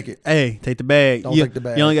 Don't take it. Hey, take the bag. Don't you, take the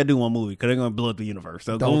bag. You only got to do one movie because they're going to blow up the universe.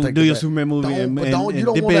 So Don't go take do the your bag. Superman movie and you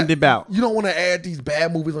dip wanna- in, dip out. You don't want to add these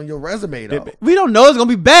bad movies on your resume, though. We don't know it's going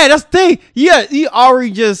to be bad. That's the thing. Yeah, you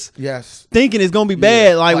already just Yes. thinking it's going to be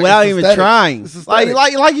bad, like without it's even aesthetic. trying. It's aesthetic.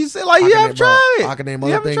 Like you said, like you haven't tried it. I can name You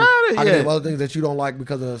other haven't things. tried it I can yet. name other things that you don't like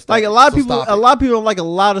because of the stuff. Like a lot of So people, stop it. a lot of people don't like a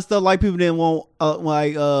lot of stuff. Like people didn't want, a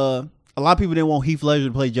lot of people didn't want Heath Ledger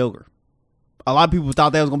to play Joker. A lot of people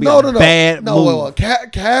thought that was gonna be a bad move. Well,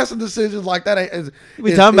 casting decisions like that is.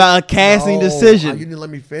 We talking about a casting decision. You didn't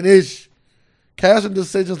let me finish. Casting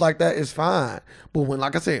decisions like that is fine, but when,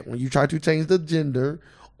 like I said, when you try to change the gender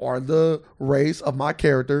or the race of my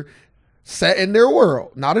character, set in their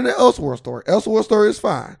world, not in the Elseworld story. Elseworld story is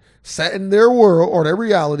fine. Set in their world or their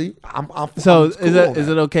reality. I'm So I'm cool is on it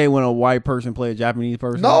that. okay when a white person play a Japanese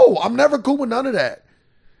person? No, I'm never cool with none of that.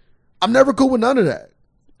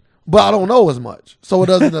 But I don't know as much, so it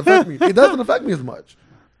doesn't affect me. It doesn't affect me as much.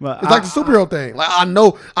 But It's like the superhero thing. Like I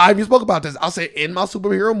know, I even spoke about this. I say in my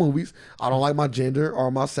superhero movies, I don't like my gender or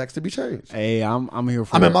my sex to be changed. Hey, I'm here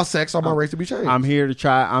for. I mean, it. my sex or my race to be changed. I'm here to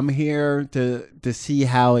try. I'm here to see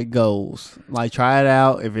how it goes. Like try it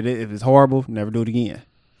out. If it's horrible, never do it again.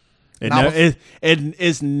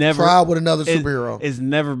 It's never try with another superhero. It's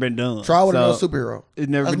never been done. Try with So, another superhero. It's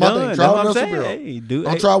never That's been my done. thing. That's Try what with I'm another saying. superhero. Hey, do.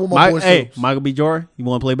 Don't try with my boy Hey, Supes. Michael B. Jordan, you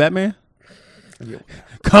want to play Batman? Yeah.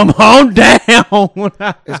 Come on down.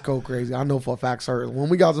 It's go crazy. I know for a fact, sir. When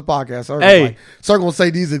we got to the podcast, sir, Hey. sir gonna say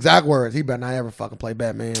these exact words. He better not ever fucking play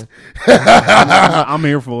Batman. I'm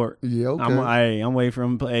here for it. Yeah, okay. I'm waiting for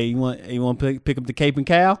him. Hey, you want to pick up the cape and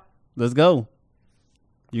cow? Let's go.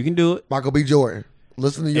 You can do it. Michael B. Jordan.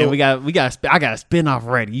 Listen to Yeah, your. I got a spin off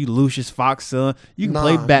ready. You Lucius Fox son. You can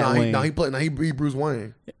play Batman. He Bruce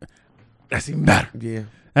Wayne. That's even better. Yeah.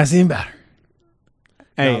 That's even better.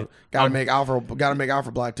 Hey, gotta make Alfred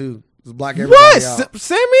black too. Just black everybody what? out.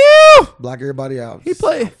 Samuel? Black everybody out. He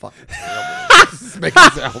played. So fucking terrible. just make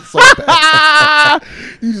it sound so bad.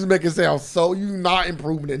 You just make it sound so. You not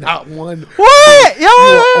improving it, not one. What?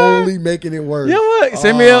 You're only making it worse. You know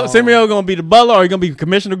what? Samuel gonna be the butler, or he gonna be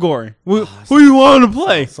Commissioner Goring? Who you want him to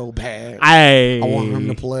play? So bad. I want him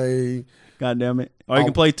to play. God damn it! Or you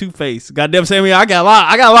can play Two-Face. Goddamn Samuel, I got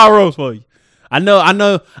a lot of roles for you. I know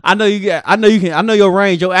your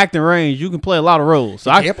range, your acting range. You can play a lot of roles, so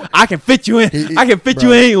I can fit you in. I can fit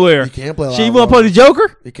you anywhere. You can't play a lot you of want to play the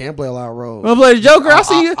Joker? You can't play a lot of roles. Want to play the Joker? I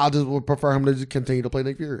see you. I just would prefer him to just continue to play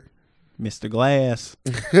Nick Fury. Mr. Glass.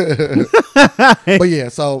 But yeah,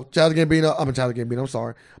 so Childish Gambino. I'm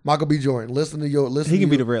sorry, Michael B. Jordan. He can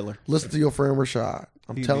be the Riddler. Listen to your friend Rashad.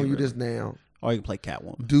 I'm telling you this now. Or you can play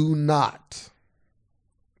Catwoman. Do not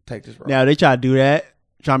take this role. Now they try to do that.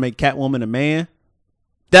 Try to make Catwoman a man.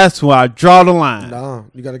 That's where I draw the line. Nah,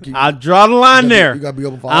 you gotta keep. I draw the line there. You gotta be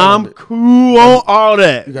open for all of it. I'm cool on all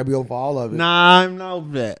that. You gotta be open for all of it. Nah, I'm no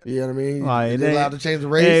that. You know what I mean? Like, they're allowed to change the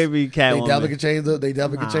race. They definitely can change the. They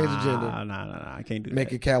definitely can change the gender. Nah. I can't do Make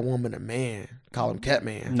that. it Catwoman a man. Call him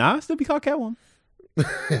Catman. Nah, still be called Catwoman.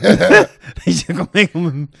 They just gonna make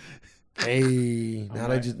him. Hey,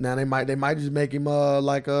 they might just make him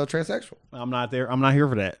like a transsexual. I'm not there. I'm not here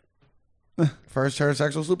for that. First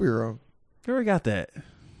transsexual superhero. You already got that.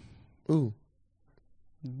 Ooh.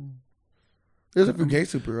 There's a few gay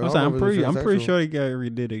superheroes. I'm pretty sure they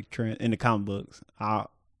redid it in the comic books. I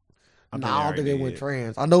don't think they went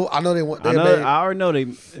trans. I know they went. I already know they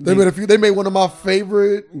made a few. They made one of my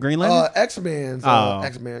favorite Green Lantern X-Men's.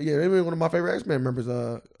 X-Men. Yeah, they made one of my favorite X-Men members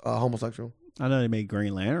homosexual. I know they made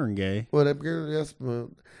Green Lantern gay. Well,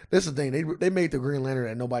 this is the thing. They made the Green Lantern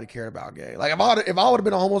that nobody cared about gay. Like if I would have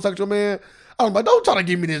been a homosexual man, I'm like, don't try to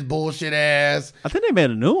give me this bullshit ass. I think they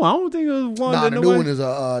made a new one. I don't think it was one. Nah,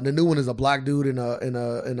 the new one is a black dude in a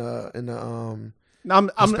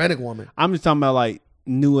Hispanic woman. I'm just talking about like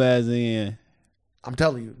new as in. I'm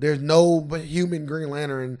telling you, there's no human Green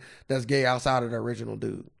Lantern that's gay outside of the original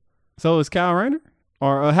dude. So is Kyle Rayner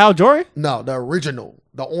or Hal Jordan? No, the original,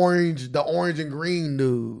 the orange and green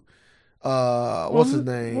dude. What's his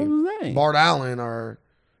name? What was his name? Bart Allen or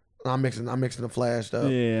I'm mixing the Flash up.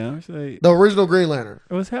 Yeah, the original Green Lantern.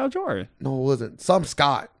 It was Hal Jordan. No, it wasn't. Some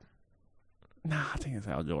Scott. Nah, I think it's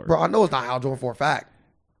Hal Jordan. Bro, I know it's not Hal Jordan for a fact.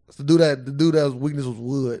 It's the dude that's weakness was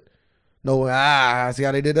wood. No, see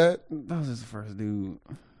how they did that? That was just the first dude.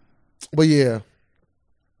 But yeah.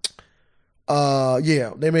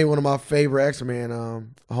 They made one of my favorite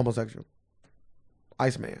X-Men homosexual.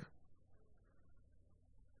 Iceman.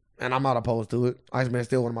 And I'm not opposed to it. Iceman's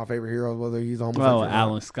still one of my favorite heroes, whether he's a homosexual. Oh,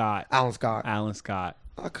 Alan Scott. Alan Scott.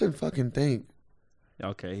 I couldn't fucking think.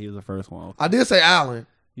 Okay, he was the first one. Okay. I did say Alan.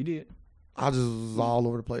 You did. I just was all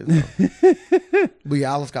over the place. But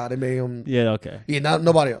yeah, Alan Scott, they made him. Yeah, okay. Yeah,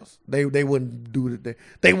 nobody else. They wouldn't do it.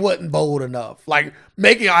 They wasn't bold enough. Like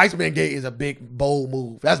making Iceman gay is a big bold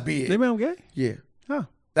move. That's big. They made him gay? Yeah. Huh.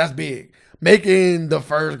 That's big. Making the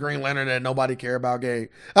first Green Lantern that nobody care about gay.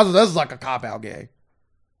 That's like a cop out gay.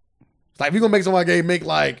 It's like if you're gonna make somebody gay, make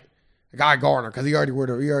like Guy Gardner because he already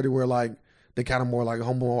wear like the kind of more like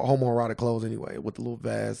homoerotic clothes anyway with the little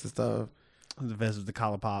vest and stuff. The vest with the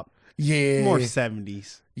collar pop. Yeah, more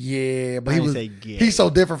 70s. Yeah, but he's so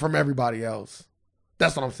different from everybody else.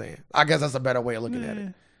 That's what I'm saying. I guess that's a better way of looking at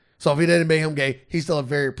it. So if he didn't make him gay, he's still a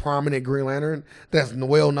very prominent Green Lantern that's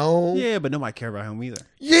well known. Yeah, but nobody care about him either.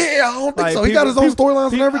 Yeah, I don't think so. He got his own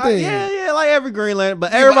storylines and everything. Yeah, like every Green Lantern,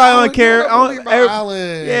 but everybody don't care.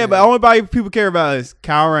 Yeah, but only people care about is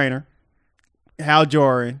Kyle Rayner, Hal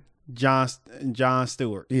Jordan, John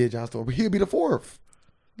Stewart. Yeah, John Stewart, but he'd be the fourth.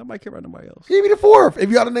 Nobody care about nobody else. He'd be the fourth. If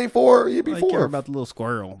you got a name four, he'd be fourth. Care about the little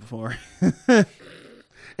squirrel before.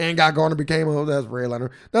 And Guy Gardner became that's Red Lantern.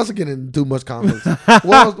 That's getting into too much conflict.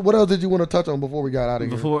 What else did you want to touch on before we got out of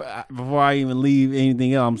here? Before I even leave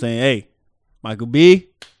anything else, I'm saying, hey, Michael B.,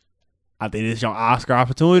 I think this is your Oscar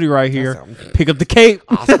opportunity right here. Pick up the cape.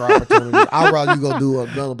 Oscar opportunity. I'd rather you go do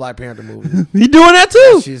another Black Panther movie. He doing that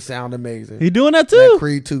too. That shit sound amazing. He doing that too. That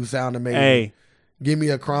Creed 2 sound amazing. Hey. Give me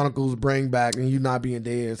a Chronicles bring back and you not being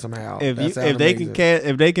dead somehow. If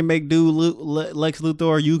they can make dude Lex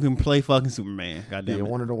Luthor, you can play fucking Superman. Goddamn it.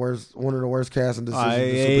 One of the worst casting decisions.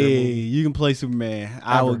 Hey, you can play Superman. Ever.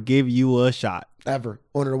 I will give you a shot. Ever.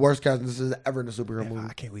 One of the worst casting decisions ever in the superhero movie.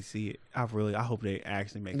 I can't wait to see it. I hope they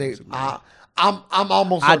actually make it. I'm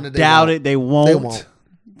almost certain that they doubt won't. it. They won't.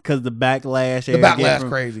 Because the backlash. The backlash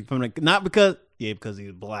crazy. Because he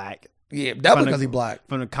was black. Yeah, definitely because he black.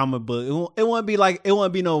 From the comic book, it wouldn't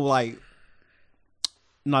be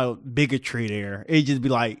no bigotry there. It'd just be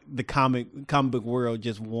like the comic book world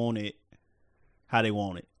just want it how they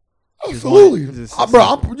want it. Absolutely, bro.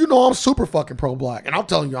 I'm super fucking pro black, and I'm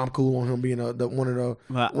telling you, I'm cool on him being one of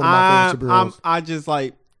my favorite superheroes. I just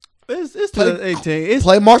like it's 2018. It's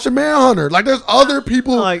play Martian Manhunter. Like there's other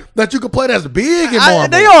people that you could play that's big in Marvel.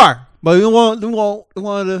 They are, but we want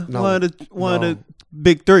one of the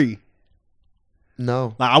big three.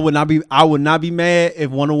 No, like I would not be mad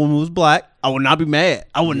if Wonder Woman was black. I would not be mad.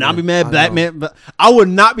 I would not be mad. Black man, but I would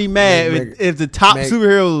not be mad if the top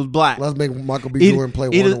superhero was black. Let's make Michael B. Jordan play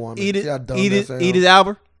Wonder Woman. Idris Elba.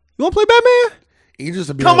 You want to play Batman? Idris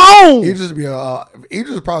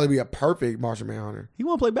would probably be a perfect Martian Manhunter. He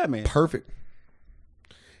want to play Batman. Perfect.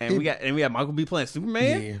 And we got Michael B. playing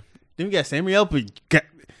Superman. Yeah. Then we got Samuel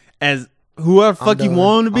as whoever fuck you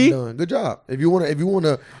want him to be. Good job. If you want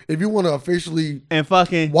to officially and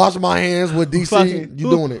fucking wash my hands with DC, you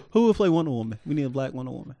doing it. Who would play Wonder Woman? We need a black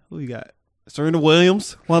Wonder Woman. Who you got? Serena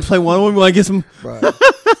Williams. Want to play Wonder Woman? Want to get some? Bro,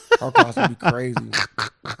 her cost would be crazy.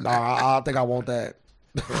 Nah, I think I want that.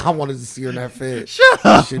 I wanted to see her in that fit. Shut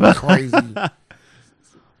up. Shit be crazy.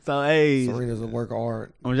 So hey, Serena's a work of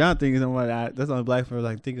art. I'm trying to think of somebody that's only black for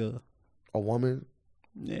like think of a woman.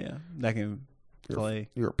 Yeah, that can play.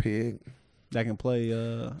 You're a pig. That can play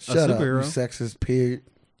a Up, superhero. you sexist pig.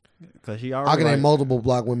 Cause she already. I can name multiple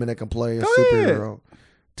black women that can play a superhero.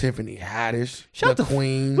 Tiffany Haddish, the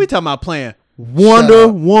Queen. We talking about playing Wonder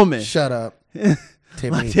Woman. Shut up.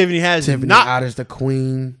 Tiffany Haddish, the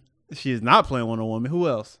Queen. She is not playing Wonder Woman. Who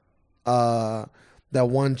else? That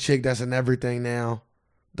one chick that's in everything now,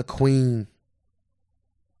 the Queen.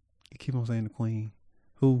 You keep on saying the Queen.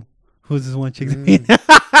 Who's this one chick?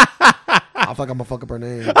 I feel like I'm gonna fuck up her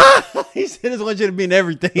name. He said this one chick to be in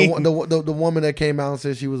everything. The woman that came out and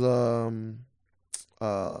said she was a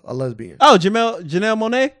lesbian. Oh, Janelle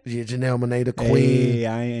Monáe. Yeah, Janelle Monáe, the Queen. Hey,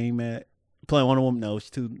 I ain't mad. Playing Wonder Woman? No, she's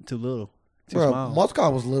too little. Too small. Moscow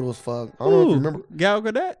was little as fuck. I don't know if you remember. Gal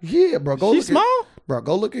Gadot? Yeah, bro. She's small? Bro,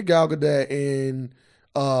 go look at Gal Gadot in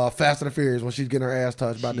Fast and the Furious when she's getting her ass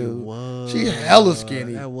touched by dude. She hella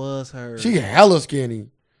skinny. That was her. She hella skinny.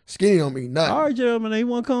 Skinny don't mean nothing. All right, gentlemen, you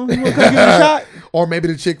want to come? You want to come give me a shot? Or maybe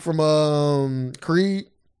the chick from Creed.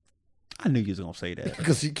 I knew you was gonna say that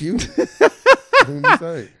because she cute. Who you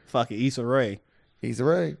say? Fucking Issa Rae. Issa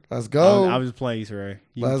Rae. Let's go. I was just playing Issa Rae.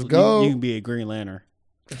 Let's go. You can be a Green Lantern.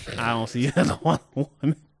 I don't see you as a Wonder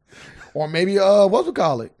Woman. Or maybe what we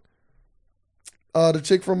call it? The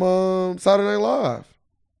chick from Saturday Night Live.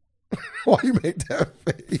 Why you make that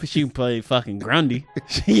face? She can play fucking Grundy.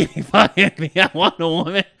 She ain't fucking be a Wonder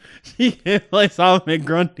Woman. She can play Solomon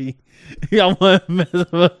Grundy. Y'all want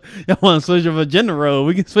to switch up a gender role?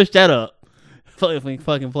 We can switch that up. Fucking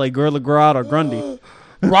play Gorilla Grodd or Grundy.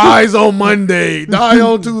 Rise on Monday, die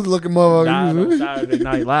on Tuesday. Looking motherfucker. Die on Saturday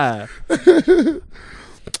Night Live.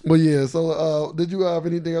 But yeah, so did you have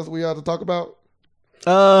anything else we had to talk about?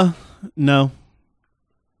 No.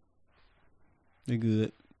 You're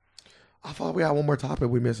good. I thought we had one more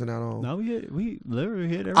topic we missing out on. No, we literally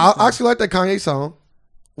hit everything. I actually like that Kanye song.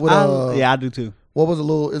 With, I do too. What was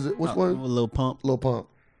which one? A Lil Pump. Lil Pump.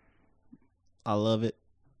 I love it.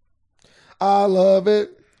 I love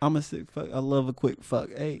it. I'm a sick fuck. I love a quick fuck.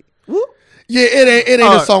 Hey. Whoop. Yeah, it ain't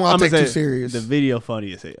a song I'll take too serious. The video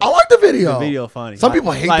funny as hell. I like the video. The video funny. Some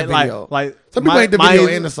people hate the video. Some people hate the video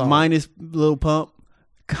and the song. Minus Lil Pump.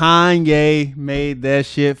 Kanye made that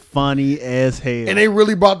shit funny as hell. And they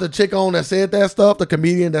really brought the chick on that said that stuff, the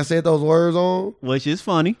comedian that said those words on. Which is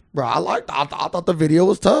funny. Bro, I thought the video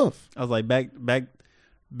was tough. I was like, back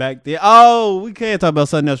there. Oh, we can't talk about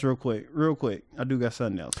something else real quick. I do got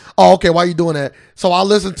something else. Oh, okay. Why you doing that? So I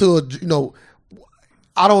listened to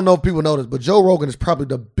I don't know if people know this, but Joe Rogan is probably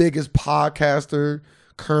the biggest podcaster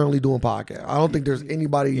currently doing podcasts. I don't think there's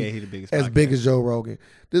anybody as big as Joe Rogan.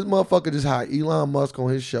 This motherfucker just hired Elon Musk on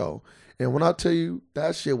his show. And when I tell you,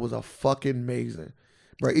 that shit was a fucking amazing.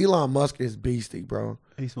 Bro, Elon Musk is beastie, bro.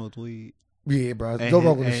 He smoked weed. Yeah, bro. Joe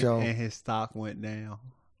Rogan's show. And his stock went down.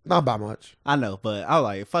 Not by much. I know, but I was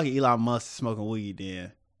like, fucking Elon Musk smoking weed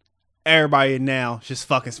then. Everybody now just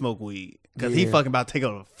fucking smoke weed. Because he fucking about to take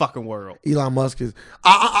over the fucking world. Elon Musk is...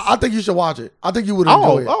 I think you should watch it. I think you would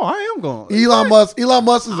enjoy it. Oh, I am going. Elon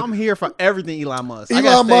Musk is... I'm here for everything Elon Musk.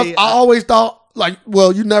 Elon Musk, I always thought,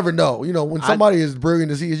 you never know. When somebody is brilliant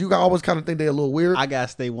as he is, you can always kind of think they're a little weird. I got to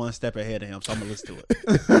stay one step ahead of him, so I'm going to listen to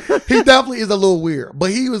it. He definitely is a little weird.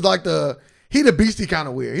 But he was like he the beastie kind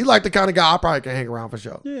of weird. He like the kind of guy I probably can hang around for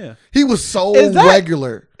sure. Yeah. He was so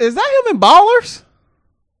regular. Is that him in Ballers?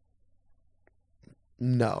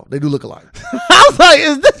 No, they do look alike. I was like,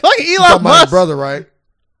 is this fucking Elon Musk? His brother, right?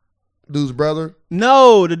 Dude's brother?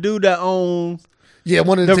 No, the dude that owns. Yeah,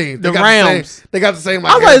 one of the teams. The Rams. They got the same.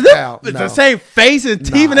 I was like, it's the same face and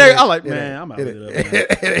teeth and everything. I'm like, man, I'm out of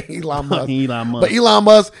it. Elon Musk. Elon Musk. But Elon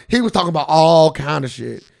Musk, he was talking about all kind of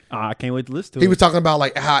shit. I can't wait to listen to it. He was talking about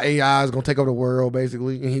like how AI is gonna take over the world,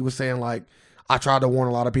 basically, and he was saying like, I tried to warn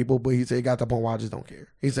a lot of people, but he said it got to the point where I just don't care.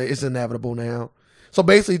 He said it's inevitable now. So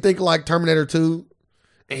basically, think like Terminator 2,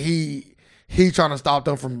 and he trying to stop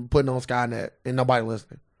them from putting on Skynet, and nobody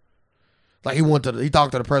listening. Like he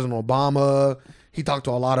talked to the President Obama. He talked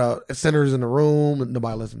to a lot of senators in the room, and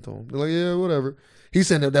nobody listened to him. They're like, yeah, whatever. He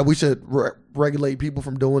said that we should regulate people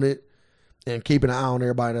from doing it and keep an eye on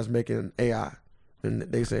everybody that's making AI. And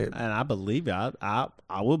they said, and I believe it. I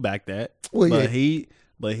will back that. Well, but yeah. he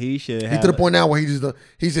should have. He to the point now where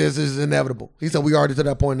he says this is inevitable. He said we already to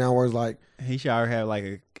that point now where it's like he should already have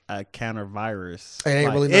like a counter virus. It ain't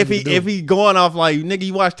like, really if he going off like nigga,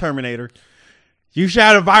 you watch Terminator, you should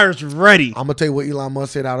have a virus ready. I'm gonna tell you what Elon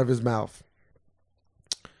Musk said out of his mouth.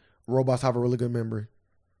 Robots have a really good memory.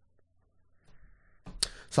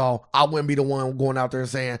 So I wouldn't be the one going out there and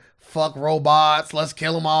saying, fuck robots, let's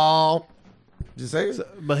kill them all. Just say it.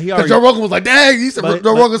 But he already. Joe Rogan was like, dang, he said,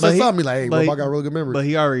 Joe Rogan said something. He's like, hey, robot got a really good memory. But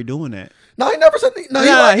he already doing that. No, he never said,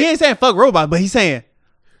 he ain't saying fuck robots, but he's saying,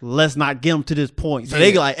 let's not get him to this point. So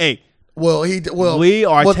they like, hey. We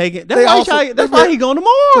are taking. That's why he going to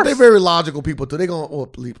Mars. They're very logical people too. They going,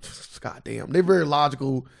 goddamn, they're very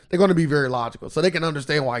logical. They're going to be very logical, so they can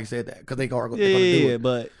understand why he said that because they're going to do it.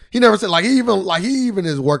 But he never said he even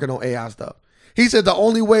is working on AI stuff. He said the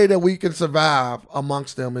only way that we can survive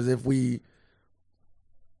amongst them is if we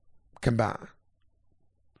combine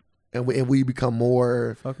and we become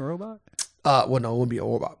more fucking robot. No, it wouldn't be a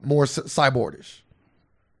robot. More cyborgish.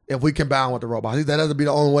 If we combine with the robots, that doesn't be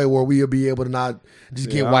the only way where we'll be able to not just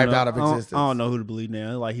get wiped out of existence. I don't know who to believe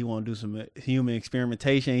now. Like he want to do some human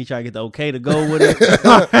experimentation. He try to get the okay to go with it. He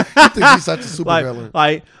thinks he's such a super villain. You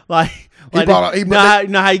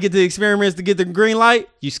know how you get the experiments to get the green light?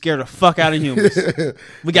 You scare the fuck out of humans.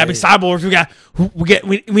 We gotta be cyborgs.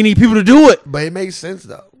 We need people to do it. But it makes sense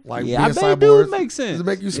though. Like yeah, being I bet cyborgs, it do make sense. Does it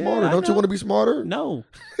make you smarter? Don't you want to be smarter? No.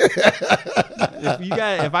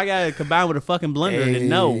 if I got to combine with a fucking blender, then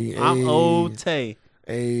no. I'm okay.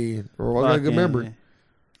 Hey, robot got a good memory.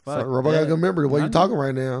 Robot got a good memory. The way you talking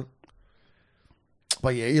right now.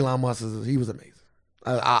 But yeah, Elon Musk he was amazing.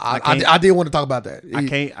 I did want to talk about that. I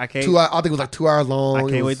can't. I think it was like 2 hours long. I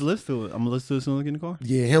can't wait to listen to it. I'm gonna listen to it as soon as I get in the car.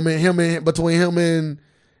 Yeah, between him and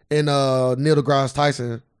Neil deGrasse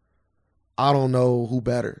Tyson, I don't know who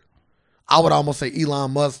better. I would almost say Elon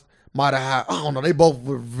Musk might have had. I don't know. They both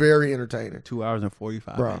were very entertaining. 2 hours and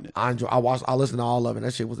 45 minutes. I listened to all of it.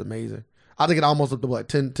 That shit was amazing. I think it almost up to what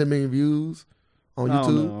 10 million views on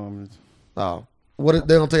YouTube. Oh, what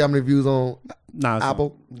they don't tell you how many views on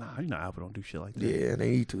Apple? You know Apple don't do shit like that. Yeah, they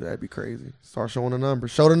need to. That'd be crazy. Start showing the numbers.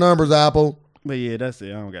 Show the numbers, Apple. But yeah, that's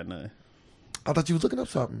it. I don't got nothing. I thought you was looking up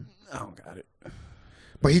something. I don't got it.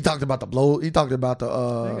 But he talked about the blow. He talked about the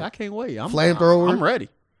I can't wait. Flamethrower. I'm ready.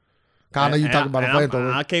 I know you talking about a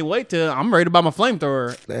flamethrower. I can't wait till I'm ready to buy my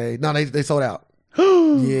flamethrower. They sold out.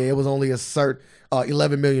 Yeah, it was only a certain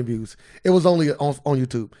 11 million views. It was only on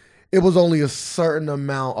YouTube. It was only a certain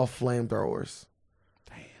amount of flamethrowers.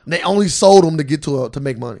 Damn. They only sold them to get to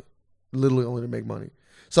make money. Literally only to make money.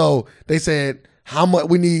 So they said how much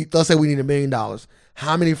we need. Let's say we need $1 million.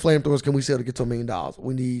 How many flamethrowers can we sell to get to $1 million?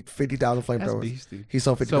 We need 50,000 flamethrowers. He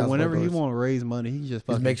sold 50,000. So whenever he want to raise money, he just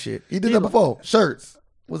make shit. He did that before. Shirts.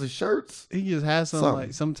 Was it shirts? He just has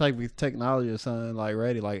some type of technology or something like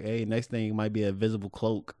ready. Like, hey, next thing might be a visible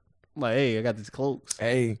cloak. Like, hey, I got these cloaks.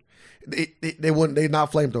 Hey, they wouldn't. They're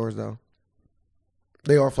not flamethrowers though.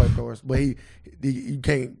 They are flamethrowers, but you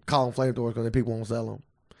can't call them flamethrowers because people won't sell them.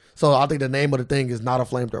 So I think the name of the thing is not a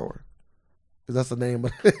flamethrower. That's the name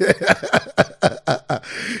of it.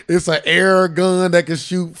 It's an air gun that can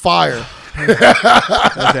shoot fire.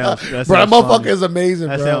 That bro, that motherfucker is amazing,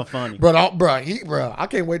 bro. That sounds funny. Bro, I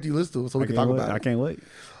can't wait till you listen to it so we can talk about it. I can't wait.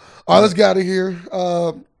 All right, let's get out of here.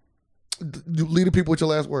 Lead the people with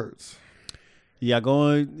your last words. If y'all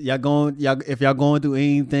going through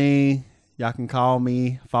anything, y'all can call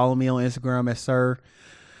me. Follow me on Instagram at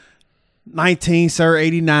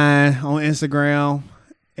Sir19Sir89 on Instagram.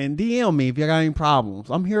 And DM me if y'all got any problems.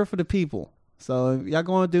 I'm here for the people. So if y'all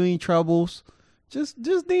going through any troubles, just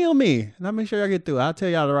DM me. And I'll make sure y'all get through it. I'll tell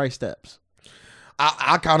y'all the right steps.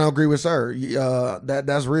 I kind of agree with Sir.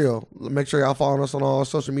 That's real. Make sure y'all follow us on all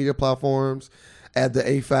social media platforms at the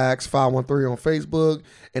AFAX 513 on Facebook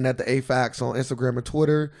and at the AFAX on Instagram and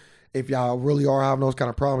Twitter. If y'all really are having those kind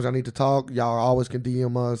of problems, y'all need to talk. Y'all always can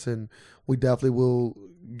DM us and we definitely will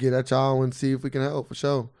get at y'all and see if we can help for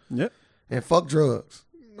sure. Yep. And fuck drugs.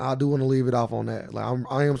 I do want to leave it off on that. Like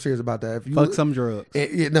I am serious about that. If you Fuck some drugs.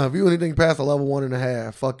 No, if you anything past a level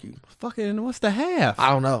 1.5, fuck you. Fucking what's the half? I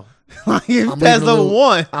don't know. Like if I'm past leaving a level little-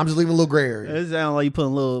 1. I'm just leaving a little gray area. It sounds like you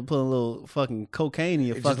putting a little fucking cocaine in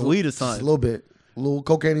your It's just fucking weed or Just a something. little bit. A little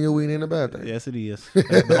cocaine in your weed ain't a bad thing. Yes, it is.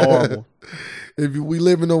 That's horrible. We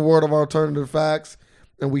live in a world of alternative facts,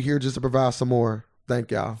 and we here just to provide some more.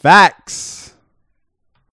 Thank y'all. Facts.